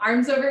ankles,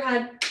 arms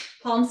overhead,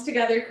 palms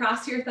together,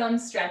 cross your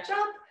thumbs, stretch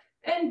up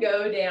and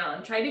go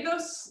down. Try to go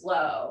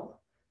slow.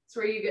 It's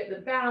where you get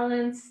the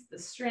balance, the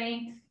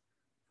strength,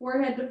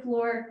 forehead to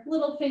floor,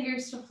 little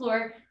fingers to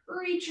floor,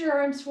 reach your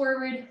arms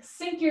forward,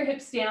 sink your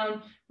hips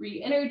down,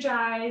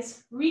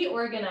 re-energize,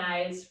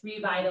 reorganize,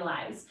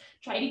 revitalize.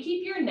 Try to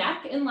keep your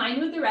neck in line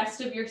with the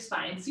rest of your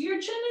spine. So your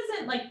chin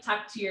isn't like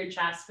tucked to your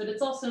chest, but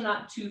it's also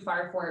not too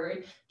far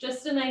forward.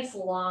 Just a nice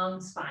long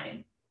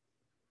spine.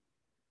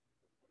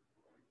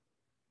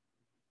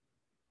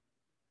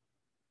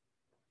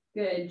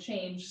 Good,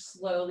 change,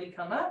 slowly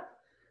come up.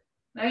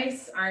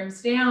 Nice,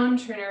 arms down,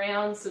 turn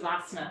around,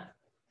 Savasana.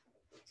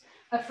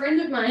 A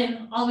friend of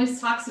mine always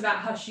talks about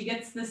how she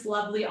gets this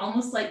lovely,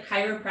 almost like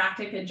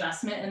chiropractic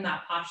adjustment in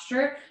that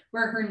posture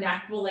where her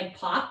neck will like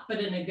pop,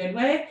 but in a good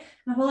way.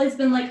 And I've always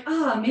been like,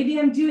 maybe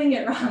I'm doing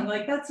it wrong.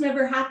 Like that's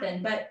never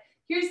happened. But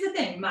here's the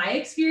thing, my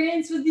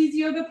experience with these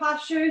yoga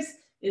postures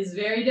is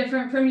very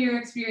different from your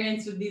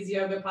experience with these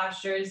yoga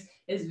postures,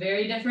 is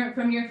very different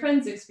from your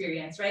friend's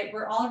experience, right?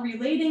 We're all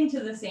relating to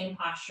the same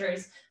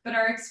postures, but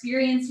our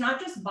experience, not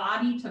just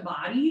body to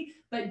body,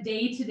 but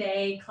day to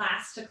day,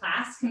 class to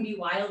class can be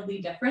wildly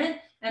different.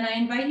 And I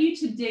invite you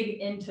to dig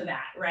into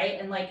that,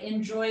 right? And like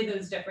enjoy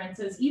those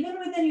differences, even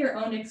within your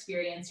own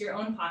experience, your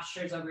own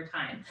postures over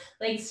time.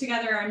 Legs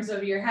together, arms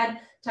over your head,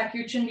 tuck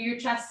your chin to your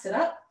chest, sit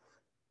up.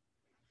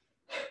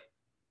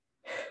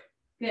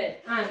 Good.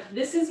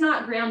 This is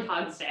not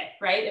Groundhog's Day,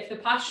 right? If the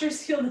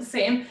postures feel the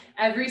same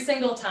every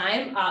single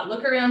time,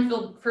 look around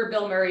for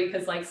Bill Murray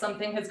because like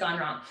something has gone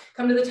wrong.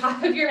 Come to the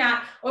top of your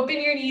mat,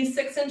 open your knees,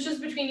 6 inches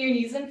between your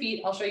knees and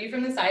feet. I'll show you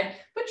from the side.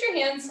 Put your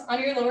hands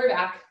on your lower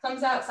back,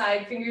 thumbs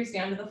outside, fingers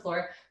down to the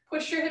floor.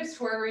 Push your hips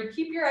forward,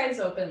 keep your eyes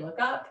open, look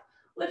up,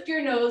 lift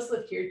your nose,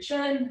 lift your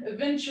chin.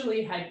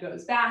 Eventually head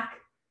goes back.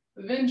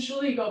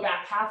 Eventually go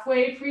back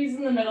halfway, freeze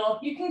in the middle.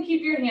 You can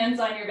keep your hands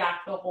on your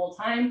back the whole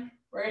time.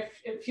 Or if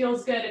it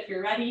feels good, if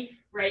you're ready,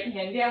 right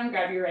hand down,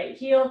 grab your right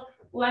heel,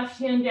 left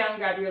hand down,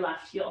 grab your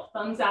left heel.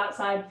 Thumbs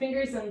outside,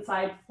 fingers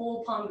inside,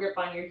 full palm grip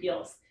on your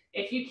heels.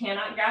 If you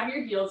cannot grab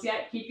your heels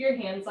yet, keep your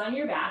hands on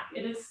your back.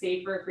 It is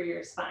safer for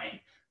your spine.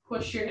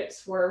 Push your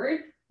hips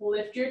forward,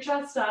 lift your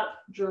chest up,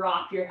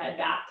 drop your head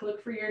back.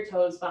 Look for your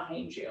toes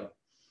behind you.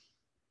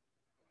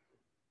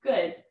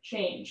 Good,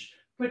 change.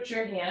 Put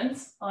your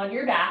hands on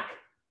your back,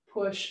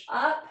 push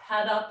up,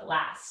 head up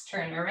last.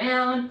 Turn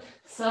around,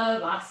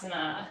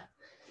 Savasana.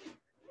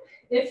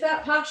 If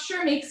that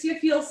posture makes you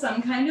feel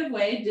some kind of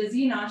way,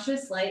 dizzy,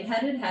 nauseous,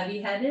 lightheaded,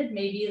 heavy-headed,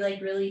 maybe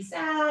like really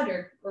sad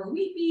or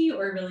weepy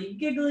or really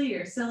giggly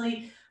or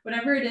silly,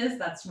 whatever it is,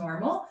 that's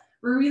normal.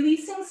 We're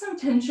releasing some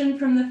tension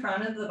from the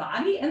front of the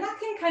body, and that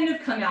can kind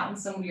of come out in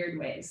some weird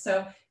ways.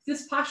 So if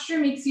this posture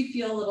makes you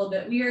feel a little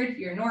bit weird,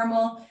 you're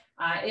normal.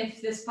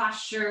 If this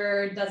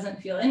posture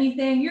doesn't feel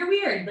anything, you're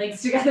weird.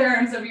 Legs together,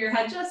 arms over your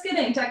head, just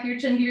kidding. Tuck your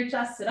chin to your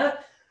chest, sit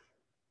up.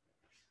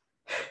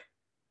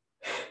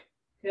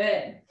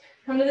 Good.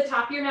 Come to the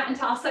top of your mat and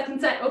towel.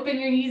 Second set, open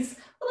your knees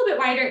a little bit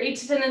wider, 8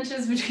 to 10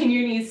 inches between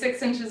your knees,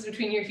 6 inches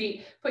between your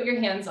feet. Put your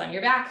hands on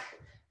your back.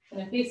 I'm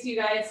gonna face you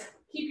guys.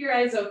 Keep your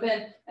eyes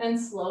open and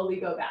slowly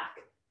go back.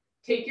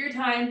 Take your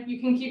time. You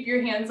can keep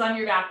your hands on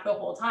your back the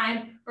whole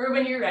time, or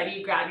when you're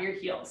ready, grab your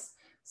heels.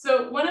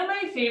 So one of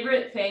my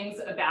favorite things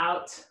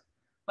about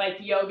like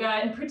yoga,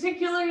 and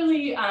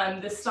particularly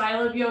this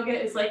style of yoga,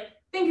 is like,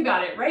 think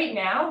about it. Right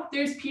now,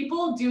 there's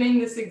people doing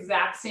this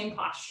exact same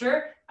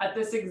posture at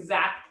this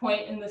exact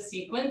point in the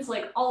sequence,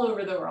 like all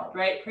over the world,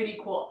 right? Pretty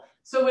cool.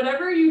 So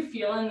whatever you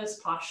feel in this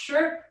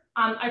posture,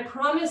 I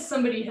promise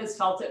somebody has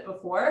felt it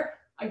before.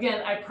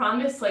 Again, I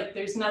promise, like,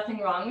 there's nothing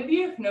wrong with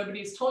you. If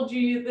nobody's told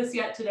you this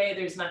yet today,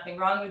 there's nothing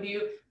wrong with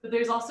you, but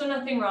there's also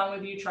nothing wrong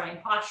with you trying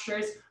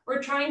postures or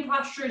trying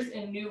postures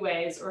in new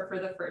ways or for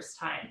the first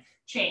time.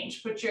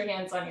 Change, put your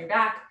hands on your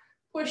back,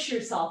 push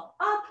yourself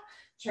up,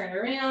 turn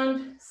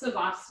around,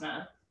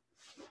 Savasana.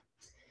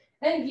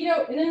 And, you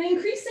know, in an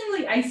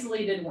increasingly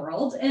isolated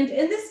world, and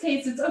in this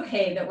case, it's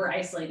okay that we're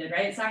isolated,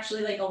 right? It's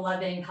actually like a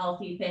loving,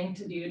 healthy thing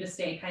to do, to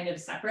stay kind of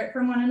separate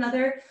from one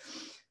another.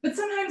 But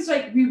sometimes,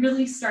 like, we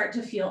really start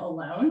to feel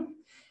alone.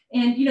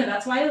 And, you know,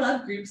 that's why I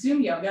love group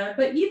Zoom yoga.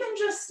 But even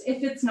just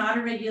if it's not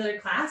a regular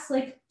class,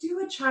 like,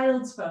 do a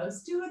child's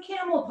pose, do a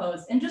camel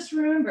pose. And just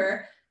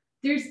remember,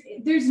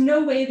 there's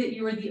no way that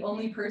you are the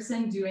only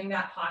person doing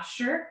that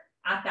posture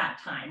at that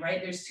time,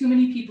 right? There's too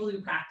many people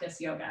who practice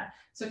yoga.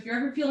 So if you're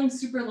ever feeling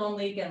super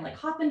lonely, again, like,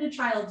 hop into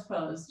child's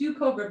pose, do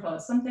cobra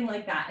pose, something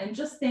like that. And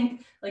just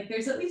think, like,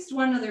 there's at least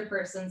one other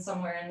person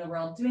somewhere in the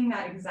world doing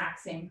that exact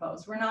same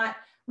pose. We're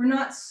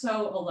not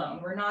so alone.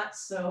 We're not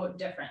so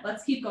different.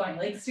 Let's keep going.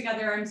 Legs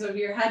together, arms over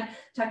your head,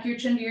 tuck your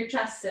chin to your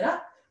chest, sit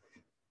up.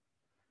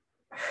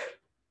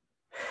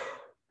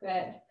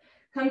 Good.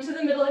 Come to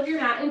the middle of your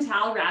mat in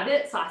towel,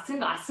 rabbit,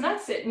 Sasangasana.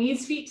 Sit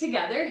knees, feet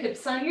together,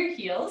 hips on your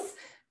heels.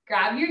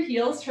 Grab your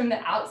heels from the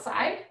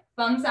outside,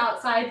 thumbs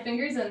outside,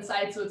 fingers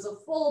inside, so it's a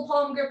full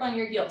palm grip on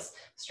your heels.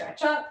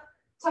 Stretch up,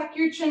 tuck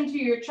your chin to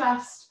your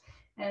chest,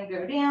 and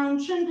go down,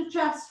 chin to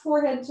chest,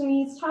 forehead to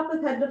knees, top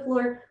of head to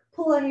floor.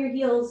 Pull on your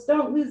heels,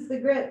 don't lose the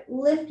grip,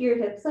 lift your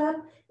hips up.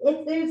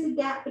 If there's a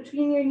gap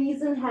between your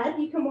knees and head,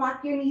 you can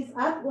walk your knees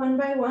up one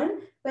by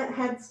one, but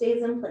head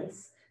stays in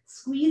place.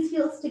 Squeeze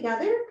heels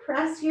together,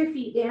 press your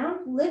feet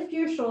down, lift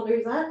your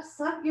shoulders up,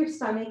 suck your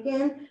stomach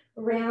in,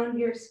 round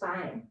your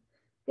spine.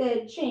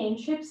 Good,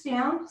 change, hips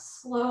down,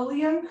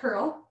 slowly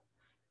uncurl.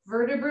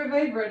 Vertebra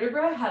by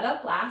vertebra, head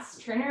up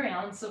last, turn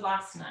around,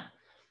 Savasana.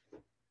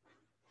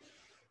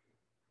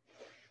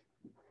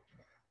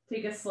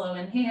 Take a slow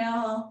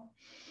inhale.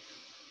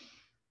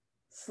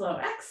 Slow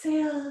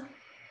exhale.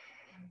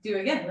 Do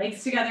again,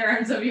 legs together,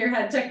 arms over your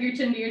head, tuck your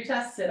chin to your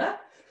chest, sit up.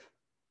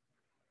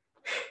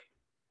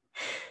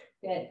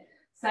 Good.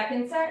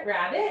 Second set,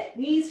 rabbit.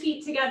 Knees,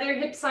 feet together,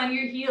 hips on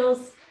your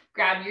heels.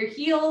 Grab your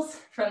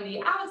heels from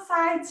the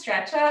outside,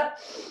 stretch up,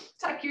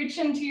 tuck your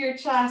chin to your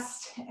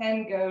chest,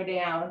 and go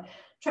down.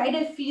 Try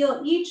to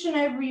feel each and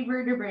every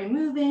vertebrae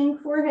moving,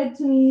 forehead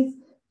to knees,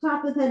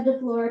 top of head to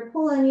floor,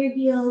 pull on your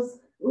heels,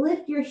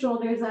 lift your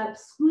shoulders up,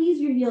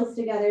 squeeze your heels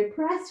together,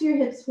 press your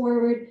hips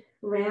forward,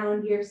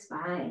 round your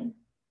spine.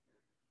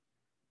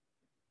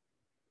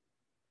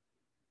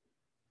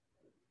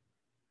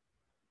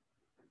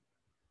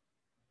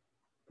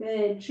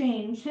 Good,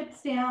 change,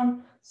 hips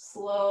down,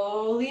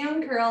 slowly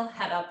uncurl,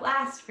 head up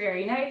last,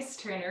 very nice,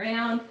 turn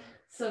around,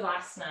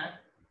 Savasana.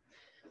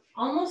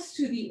 Almost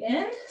to the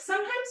end,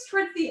 sometimes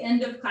towards the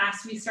end of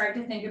class, we start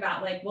to think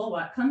about, like, well,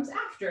 what comes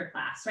after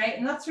class, right?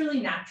 And that's really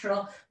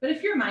natural. But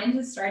if your mind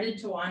has started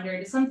to wander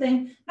to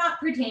something not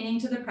pertaining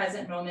to the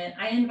present moment,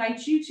 I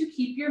invite you to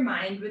keep your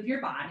mind with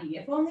your body,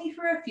 if only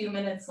for a few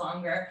minutes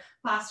longer,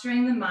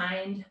 fostering the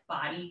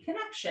mind-body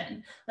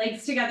connection.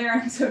 Legs together,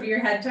 arms over your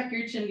head, tuck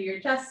your chin to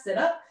your chest, sit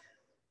up.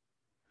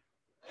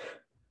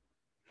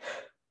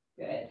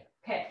 Good.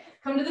 Okay,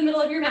 come to the middle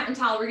of your mat and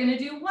towel. We're gonna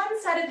do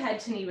one set of head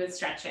to knee with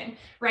stretching.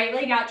 Right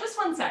leg out, just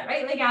one set.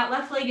 Right leg out,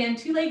 left leg in,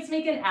 two legs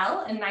make an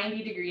L, a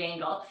 90-degree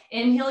angle.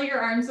 Inhale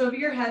your arms over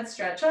your head,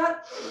 stretch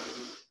up.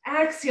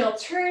 Exhale,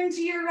 turn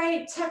to your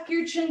right, tuck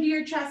your chin to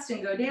your chest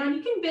and go down.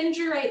 You can bend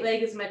your right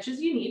leg as much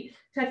as you need.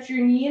 Touch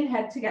your knee and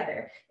head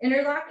together.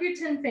 Interlock your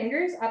 10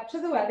 fingers up to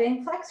the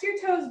webbing. Flex your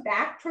toes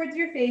back towards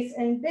your face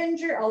and bend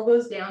your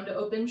elbows down to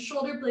open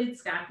shoulder blade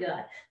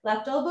scapula.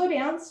 Left elbow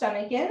down,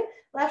 stomach in.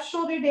 Left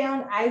shoulder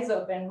down, eyes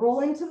open.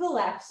 Rolling to the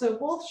left so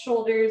both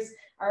shoulders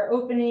are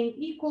opening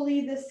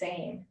equally the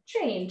same.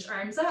 Change,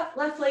 arms up,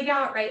 left leg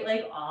out, right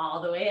leg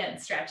all the way in.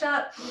 Stretch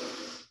up.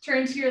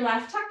 Turn to your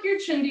left, tuck your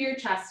chin to your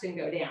chest and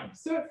go down.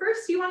 So at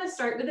first you want to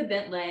start with a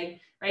bent leg,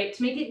 right?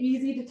 To make it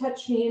easy to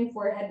touch knee and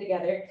forehead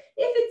together.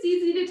 If it's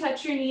easy to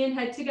touch your knee and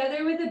head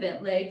together with a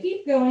bent leg,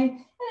 keep going. And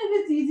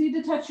if it's easy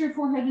to touch your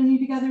forehead and knee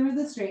together with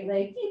a straight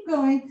leg, keep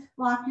going.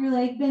 Lock your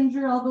leg, bend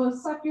your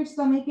elbows, suck your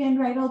stomach in,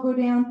 right elbow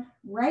down,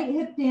 right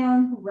hip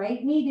down,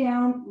 right knee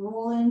down,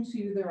 roll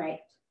into the right.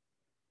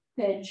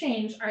 Good,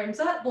 change, arms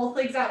up, both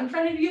legs out in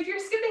front of you. If you're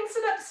skipping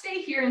sit up,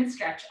 stay here and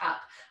stretch up.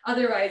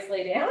 Otherwise,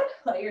 lay down,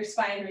 let your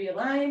spine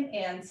realign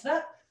and sit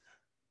up.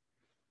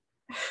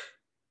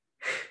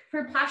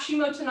 For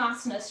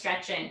Paschimottanasana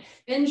stretching,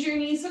 bend your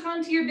knees, hook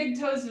onto your big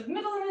toes with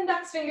middle and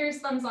index fingers,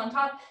 thumbs on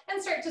top,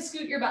 and start to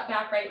scoot your butt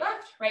back, right,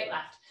 left, right,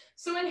 left.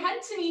 So in head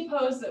to knee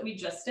pose that we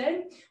just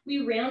did,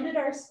 we rounded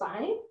our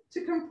spine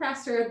to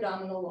compress our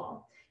abdominal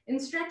wall. In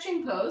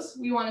stretching pose,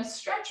 we want to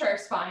stretch our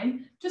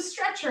spine to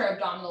stretch our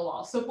abdominal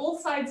wall. So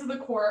both sides of the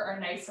core are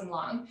nice and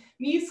long.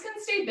 Knees can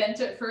stay bent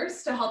at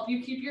first to help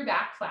you keep your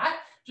back flat.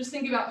 Just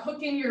think about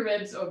hooking your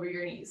ribs over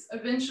your knees.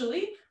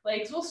 Eventually,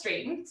 legs will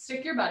straighten,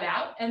 stick your butt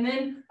out, and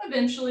then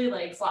eventually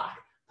legs lock.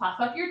 Puff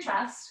up your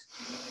chest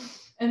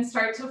and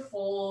start to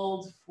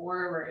fold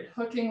forward,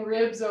 hooking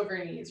ribs over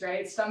knees,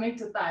 right? Stomach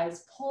to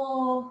thighs,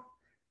 pull,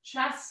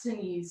 chest to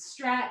knees,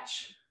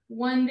 stretch.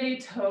 One day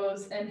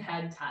toes and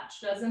head touch.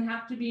 Doesn't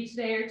have to be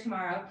today or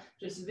tomorrow.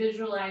 Just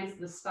visualize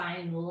the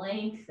spine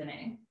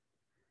lengthening.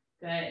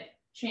 Good.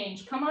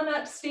 Change. Come on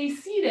up. Stay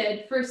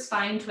seated for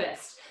spine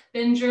twist.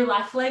 Bend your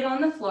left leg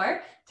on the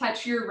floor.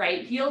 Touch your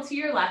right heel to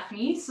your left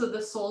knee so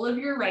the sole of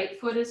your right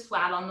foot is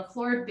flat on the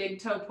floor,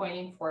 big toe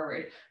pointing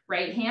forward.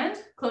 Right hand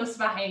close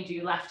behind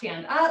you. Left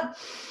hand up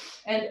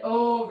and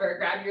over.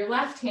 Grab your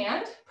left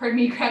hand. Pardon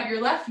me. Grab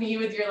your left knee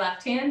with your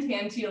left hand.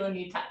 Hand, heel, and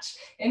knee touch.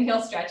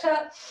 Inhale, stretch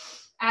up.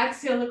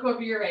 Exhale, look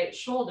over your right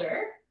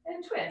shoulder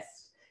and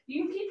twist.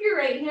 You can keep your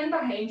right hand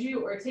behind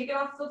you or take it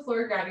off the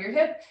floor, grab your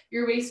hip,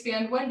 your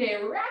waistband. One day,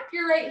 wrap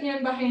your right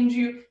hand behind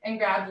you and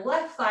grab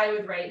left thigh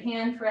with right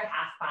hand for a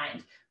half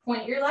bind.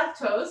 Point your left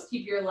toes,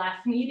 keep your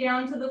left knee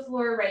down to the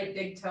floor, right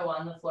big toe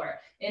on the floor.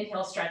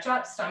 Inhale, stretch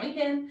up, stomach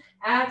in.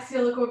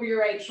 Exhale, look over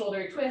your right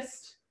shoulder,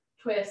 twist,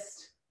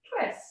 twist,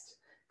 twist.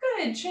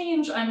 Good,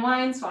 change,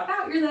 unwind, swap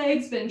out your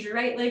legs, bend your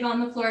right leg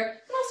on the floor, and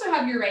also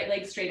have your right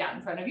leg straight out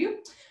in front of you.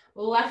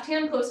 Left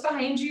hand close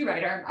behind you,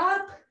 right arm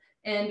up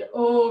and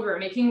over,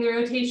 making the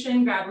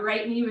rotation. Grab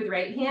right knee with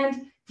right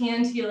hand,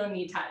 hand, heel, and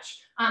knee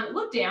touch.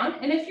 Look down,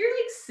 and if you're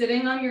like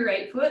sitting on your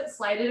right foot,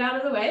 slide it out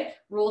of the way,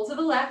 roll to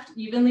the left,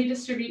 evenly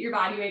distribute your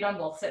body weight on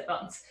both sit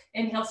bones.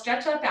 Inhale,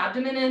 stretch up,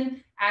 abdomen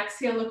in.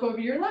 Exhale, look over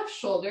your left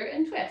shoulder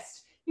and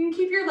twist. You can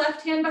keep your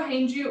left hand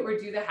behind you or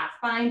do the half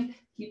bind.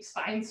 Keep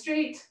spine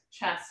straight,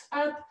 chest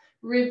up,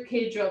 rib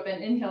cage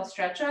open. Inhale,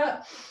 stretch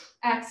up.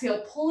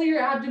 Exhale, pull your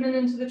abdomen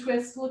into the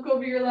twist. Look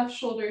over your left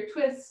shoulder,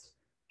 twist,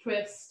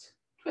 twist,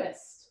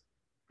 twist.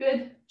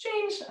 Good.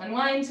 Change,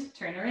 unwind,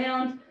 turn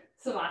around,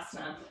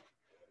 Savasana.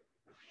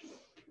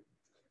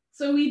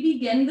 So we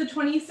begin the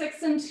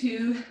 26 and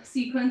 2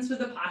 sequence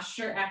with a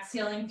posture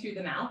exhaling through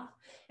the mouth.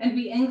 And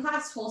we end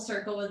class full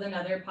circle with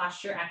another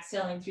posture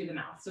exhaling through the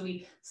mouth. So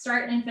we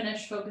start and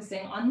finish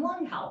focusing on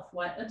lung health.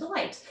 What a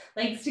delight.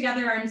 Legs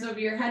together, arms over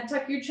your head,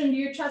 tuck your chin to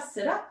your chest,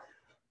 sit up.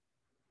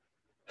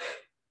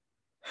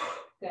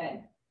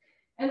 Good.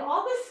 And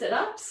all the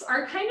sit-ups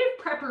are kind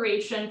of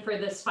preparation for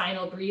this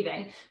final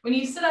breathing. When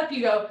you sit up,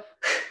 you go,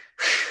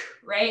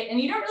 right? And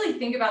you don't really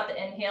think about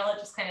the inhale, it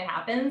just kind of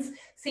happens.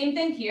 Same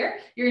thing here,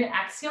 you're gonna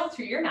exhale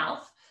through your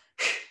mouth.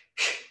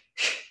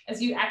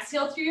 As you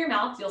exhale through your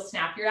mouth, you'll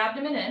snap your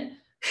abdomen in.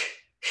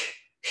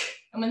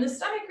 And when the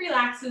stomach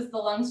relaxes, the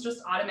lungs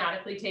just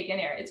automatically take in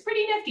air. It's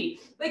pretty nifty.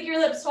 Lick your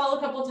lips, swallow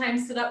a couple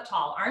times, sit up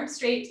tall, arms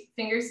straight,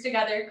 fingers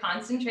together,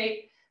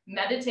 concentrate.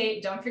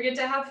 Meditate, don't forget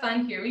to have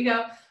fun. Here we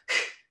go.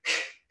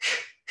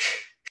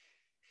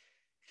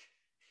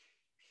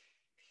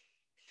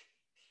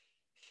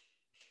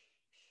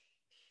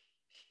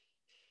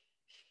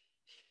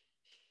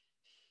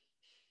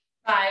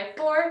 Five,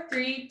 four,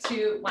 three,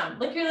 two, one.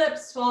 Lick your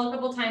lips, swallow a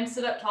couple times,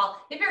 sit up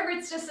tall. If it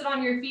hurts to sit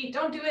on your feet,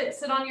 don't do it.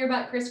 Sit on your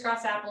butt,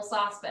 crisscross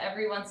applesauce, but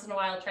every once in a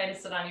while, try to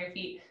sit on your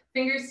feet.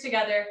 Fingers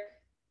together,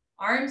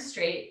 arms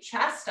straight,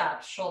 chest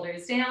up,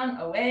 shoulders down,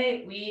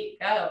 away we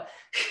go.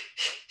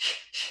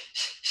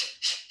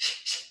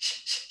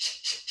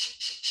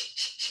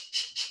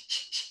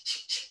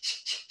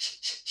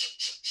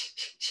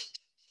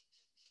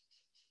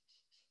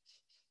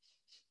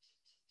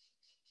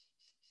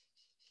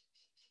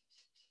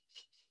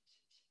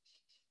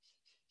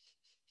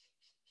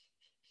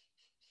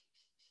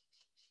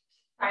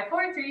 5,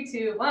 4, 3,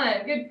 2,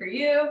 1. Good for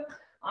you.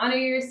 Honor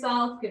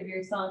yourself, give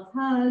yourself a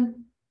hug.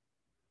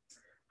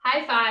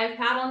 High five,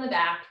 pat on the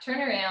back, turn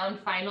around,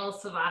 final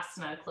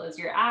Savasana. Close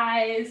your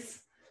eyes,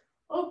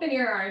 open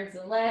your arms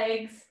and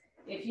legs.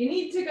 If you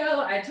need to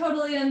go, I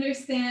totally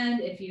understand.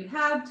 If you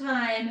have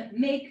time,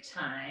 make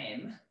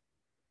time.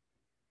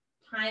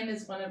 Time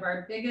is one of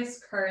our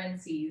biggest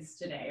currencies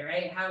today,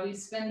 right? How we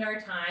spend our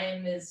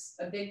time is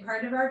a big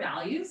part of our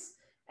values.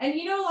 And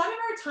you know, a lot of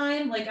our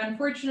time, like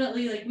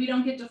unfortunately, like we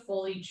don't get to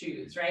fully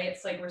choose, right?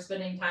 It's like we're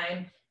spending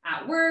time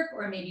at work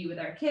or maybe with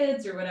our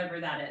kids or whatever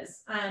that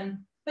is.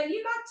 But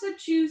you got to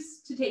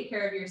choose to take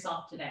care of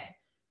yourself today,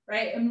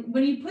 right? And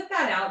when you put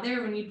that out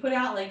there, when you put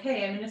out like,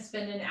 hey, I'm going to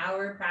spend an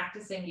hour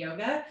practicing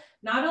yoga,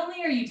 not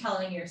only are you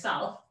telling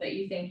yourself that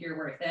you think you're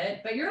worth it,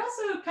 but you're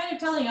also kind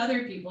of telling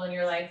other people in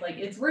your life, like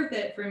it's worth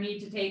it for me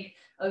to take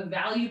a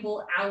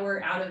valuable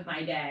hour out of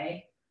my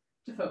day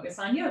to focus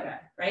on yoga,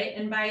 right?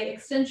 And by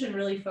extension,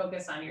 really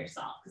focus on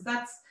yourself, because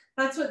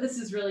that's what this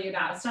is really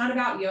about. It's not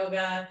about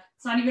yoga.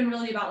 It's not even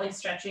really about like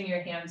stretching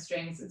your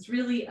hamstrings. It's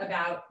really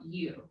about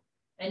you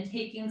and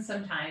taking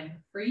some time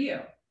for you.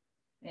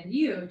 And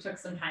you took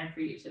some time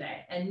for you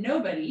today, and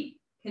nobody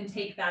can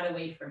take that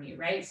away from you,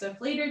 right? So if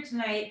later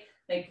tonight,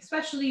 like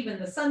especially when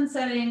the sun's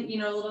setting, you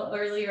know, a little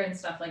earlier and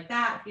stuff like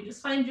that, if you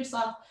just find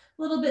yourself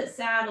a little bit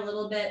sad, a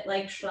little bit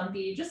like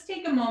schlumpy, just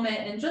take a moment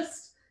and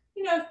just,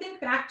 you know, think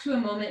back to a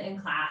moment in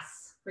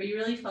class where you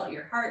really felt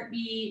your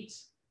heartbeat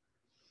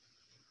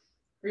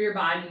or your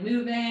body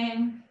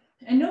moving.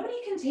 And nobody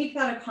can take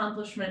that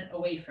accomplishment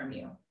away from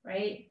you,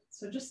 right?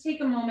 So just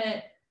take a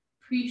moment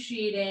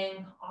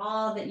appreciating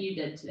all that you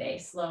did today.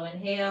 Slow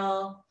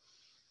inhale,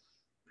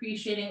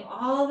 appreciating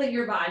all that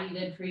your body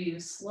did for you.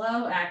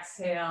 Slow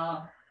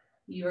exhale.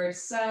 You are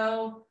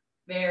so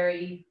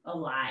very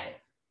alive.